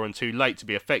were poor and too late to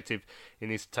be effective. He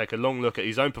needs to take a long look at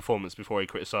his own performance before he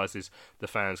criticises the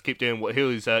fans. Keep doing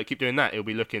that. He'll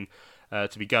be looking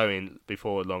to be going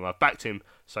before long. I've backed him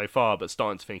so far, but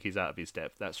starting to think he's out of his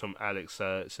depth. That's from Alex.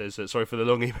 Says, sorry for the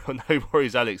long email. No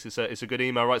worries, Alex. It's a good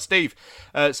email. Right, Steve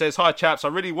says, hi, chaps. I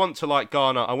really want to like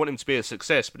Garner. I want him to be a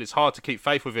success, but it's hard to keep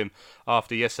faith with him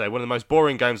after yesterday. One of the most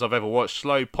boring games I've ever watched.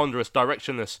 Slow, ponderous,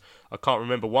 directionless. I can't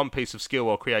remember one piece of skill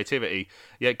or creativity.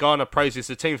 Yet Garner praises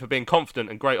the team for being confident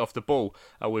and great off the ball,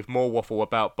 with more waffle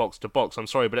about box to box. I'm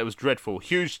sorry, but it was dreadful.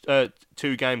 Huge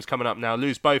 2 games coming up now.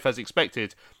 Lose both as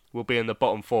expected. Will be in the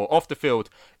bottom 4. Off the field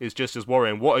is just as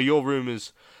worrying. What are your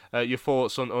rumours, your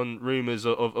thoughts on rumours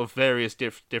of various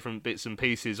different bits and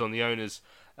pieces on the owners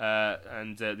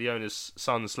and the owner's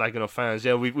son slagging off fans?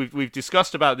 Yeah, we've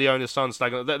discussed about the owner's son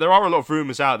slagging off. There are a lot of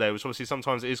rumours out there, which obviously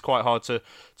sometimes it is quite hard to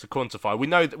quantify.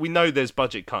 We know there's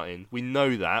budget cutting. We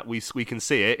know that. We can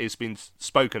see it. It's been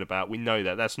spoken about. We know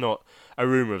that. That's not a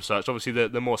rumour of such. Obviously,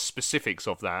 the more specifics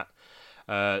of that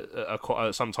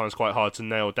are sometimes quite hard to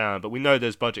nail down, but we know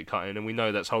there's budget cutting, and we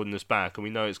know that's holding us back, and we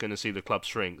know it's going to see the club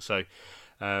shrink. So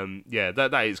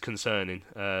that is concerning.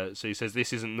 So he says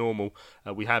this isn't normal.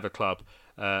 We have a club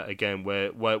again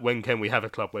where when can we have a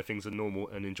club where things are normal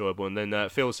and enjoyable? And then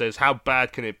Phil says, how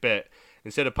bad can it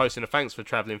Instead of posting a thanks for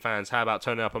travelling fans, how about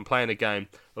turning up and playing a game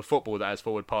of football that has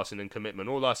forward passing and commitment?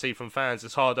 All I see from fans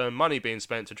is hard-earned money being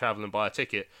spent to travel and buy a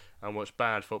ticket and watch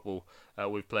bad football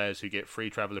with players who get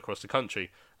free travel across the country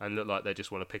and look like they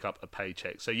just want to pick up a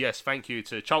paycheck. So yes, thank you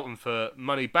to Charlton for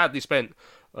money badly spent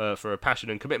for a passion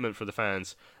and commitment for the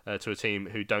fans to a team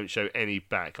who don't show any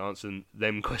back. Answering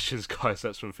them questions, guys.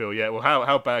 That's from Phil. Yeah, well,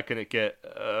 how bad can it get?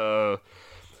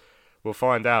 We'll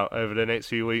find out over the next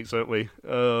few weeks, won't we?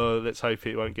 Let's hope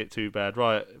it won't get too bad.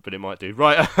 Right, but it might do.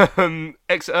 Right,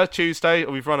 Exeter, Tuesday.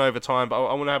 We've run over time, but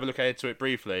I want to have a look ahead to it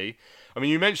briefly. I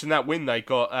mean, you mentioned that win they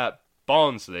got at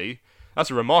Barnsley. That's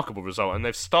a remarkable result, and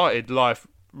they've started life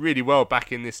really well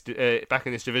back in this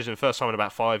division. First time in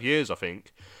about 5 years, I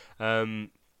think.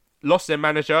 Lost their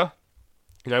manager.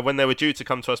 You know, when they were due to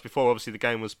come to us before, obviously the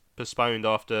game was postponed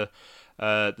after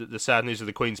the sad news of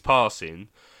the Queen's passing.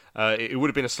 It would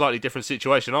have been a slightly different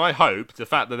situation. I hope the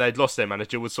fact that they'd lost their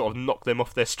manager would sort of knock them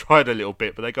off their stride a little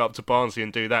bit, but they go up to Barnsley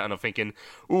and do that, and I'm thinking,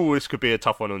 ooh, this could be a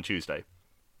tough one on Tuesday.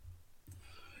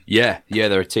 Yeah,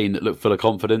 they're a team that look full of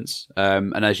confidence.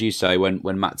 And as you say,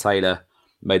 when Matt Taylor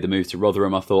made the move to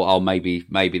Rotherham, I thought, maybe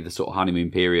the sort of honeymoon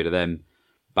period of them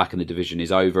back in the division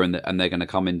is over, and they're going to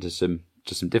come into some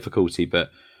difficulty.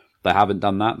 But they haven't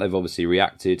done that. They've obviously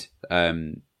reacted.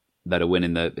 They had a win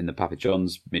in the Papa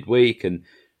John's midweek, and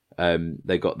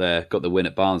they got the win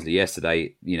at Barnsley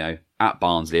yesterday. You know, at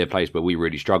Barnsley, a place where we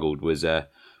really struggled, was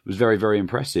very, very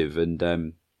impressive.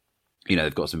 And you know,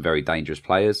 they've got some very dangerous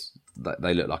players.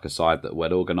 They look like a side that are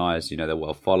well organised. You know, they're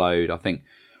well followed. I think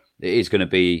it's going to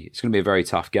be a very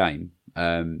tough game.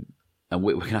 And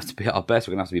we're going to have to be at our best.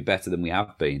 We're going to have to be better than we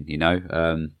have been. You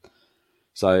know.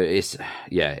 So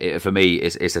for me,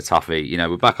 it's a toughie. You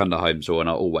know, we're back under home soil, and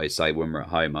I always say when we're at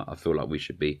home, I feel like we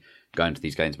should be going to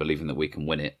these games believing that we can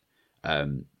win it.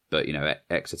 But you know,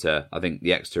 Exeter, I think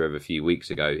the Exeter of a few weeks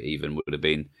ago even would have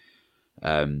been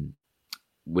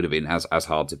as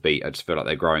hard to beat. I just feel like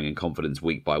they're growing in confidence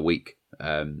week by week.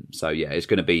 So yeah, it's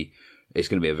going to be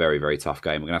a very, very tough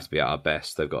game. We're going to have to be at our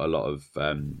best. They've got a lot of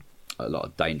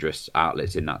dangerous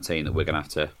outlets in that team that we're going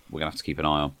to have to keep an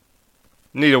eye on.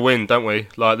 Need a win, don't we?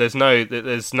 Like, there's no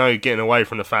getting away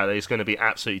from the fact that it's going to be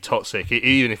absolutely toxic,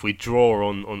 even if we draw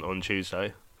on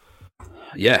Tuesday.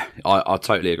 Yeah, I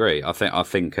totally agree. I think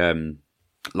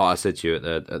like I said to you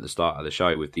at the start of the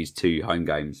show, with these two home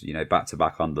games, you know, back to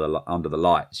back under the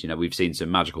lights, you know, we've seen some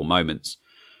magical moments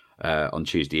on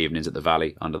Tuesday evenings at the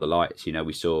Valley under the lights. You know,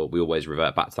 we always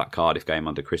revert back to that Cardiff game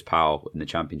under Chris Powell in the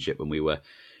Championship when we were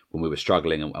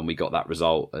struggling and we got that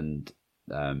result. And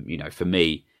you know, for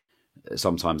me,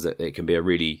 sometimes it can be a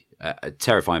really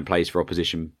terrifying place for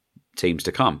opposition teams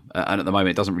to come, and at the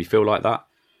moment it doesn't really feel like that.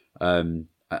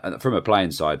 From a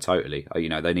playing side, totally. You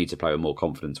know, they need to play with more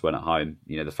confidence when at home.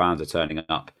 You know, the fans are turning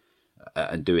up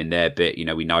and doing their bit. You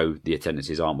know, we know the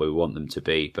attendances aren't where we want them to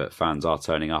be, but fans are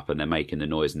turning up and they're making the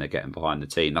noise and they're getting behind the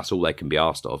team. That's all they can be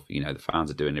asked of. You know, the fans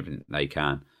are doing everything they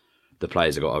can. The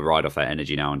players have got to ride off their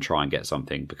energy now and try and get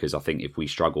something, because I think if we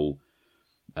struggle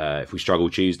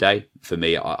Tuesday, for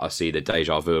me, I see the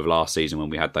deja vu of last season when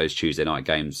we had those Tuesday night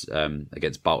games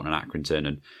against Bolton and Accrington,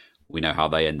 and we know how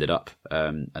they ended up,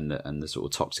 and the sort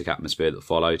of toxic atmosphere that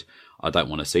followed. I don't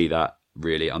want to see that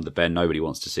really under Ben. Nobody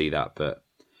wants to see that, but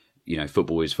you know,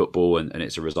 football is football, and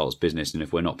it's a results business. And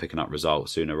if we're not picking up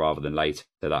results sooner rather than later,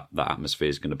 that atmosphere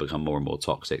is going to become more and more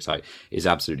toxic. So it's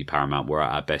absolutely paramount we're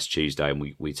at our best Tuesday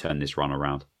and we turn this run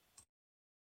around.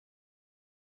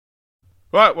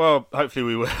 Right, well, hopefully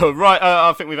we will. Right,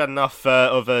 I think we've had enough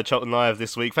of Charlton Live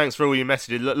this week. Thanks for all your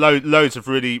messages. Loads of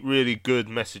really, really good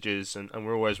messages, and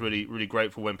we're always really, really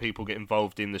grateful when people get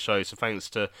involved in the show. So thanks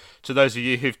to those of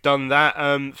you who've done that.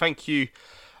 Thank you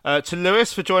to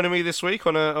Lewis for joining me this week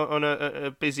on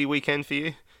a busy weekend for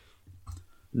you.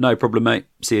 No problem, mate.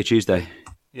 See you Tuesday.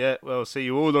 Yeah, well, see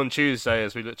you all on Tuesday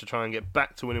as we look to try and get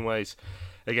back to winning ways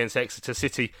against Exeter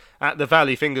City at the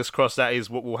Valley. Fingers crossed that is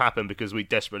what will happen, because we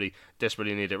desperately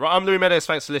need it. Right, I'm Louis Meadows.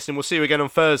 Thanks for listening. We'll see you again on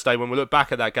Thursday when we look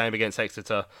back at that game against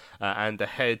Exeter and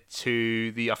ahead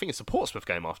to I think it's the Portsmouth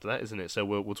game after that, isn't it? So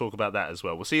we'll talk about that as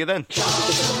well. We'll see you then.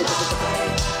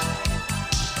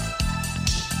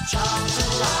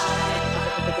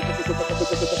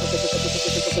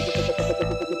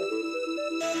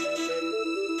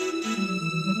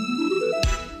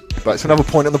 Right, it's another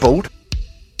point on the board.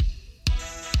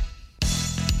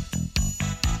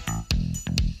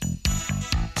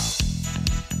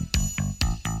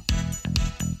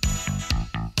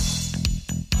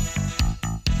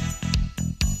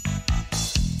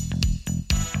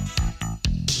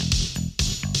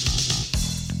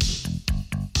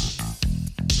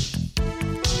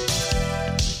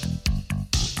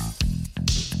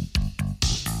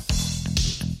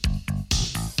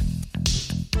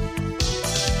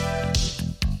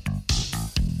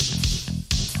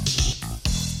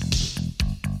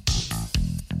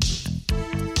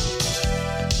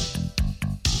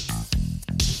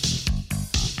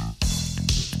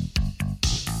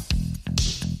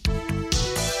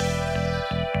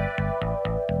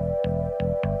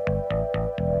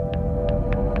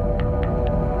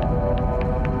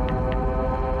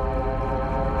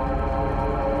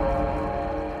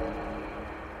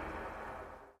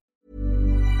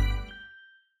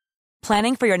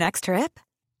 Planning for your next trip?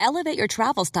 Elevate your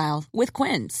travel style with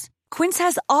Quince. Quince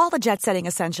has all the jet-setting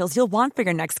essentials you'll want for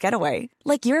your next getaway,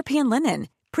 like European linen,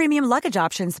 premium luggage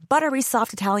options, buttery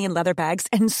soft Italian leather bags,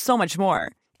 and so much more.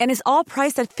 And is all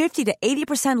priced at 50 to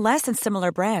 80% less than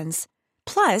similar brands.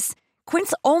 Plus,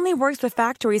 Quince only works with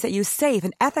factories that use safe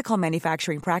and ethical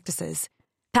manufacturing practices.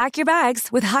 Pack your bags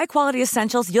with high-quality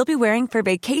essentials you'll be wearing for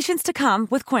vacations to come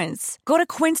with Quince. Go to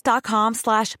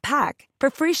quince.com/pack for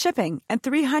free shipping and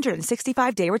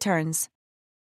 365-day returns.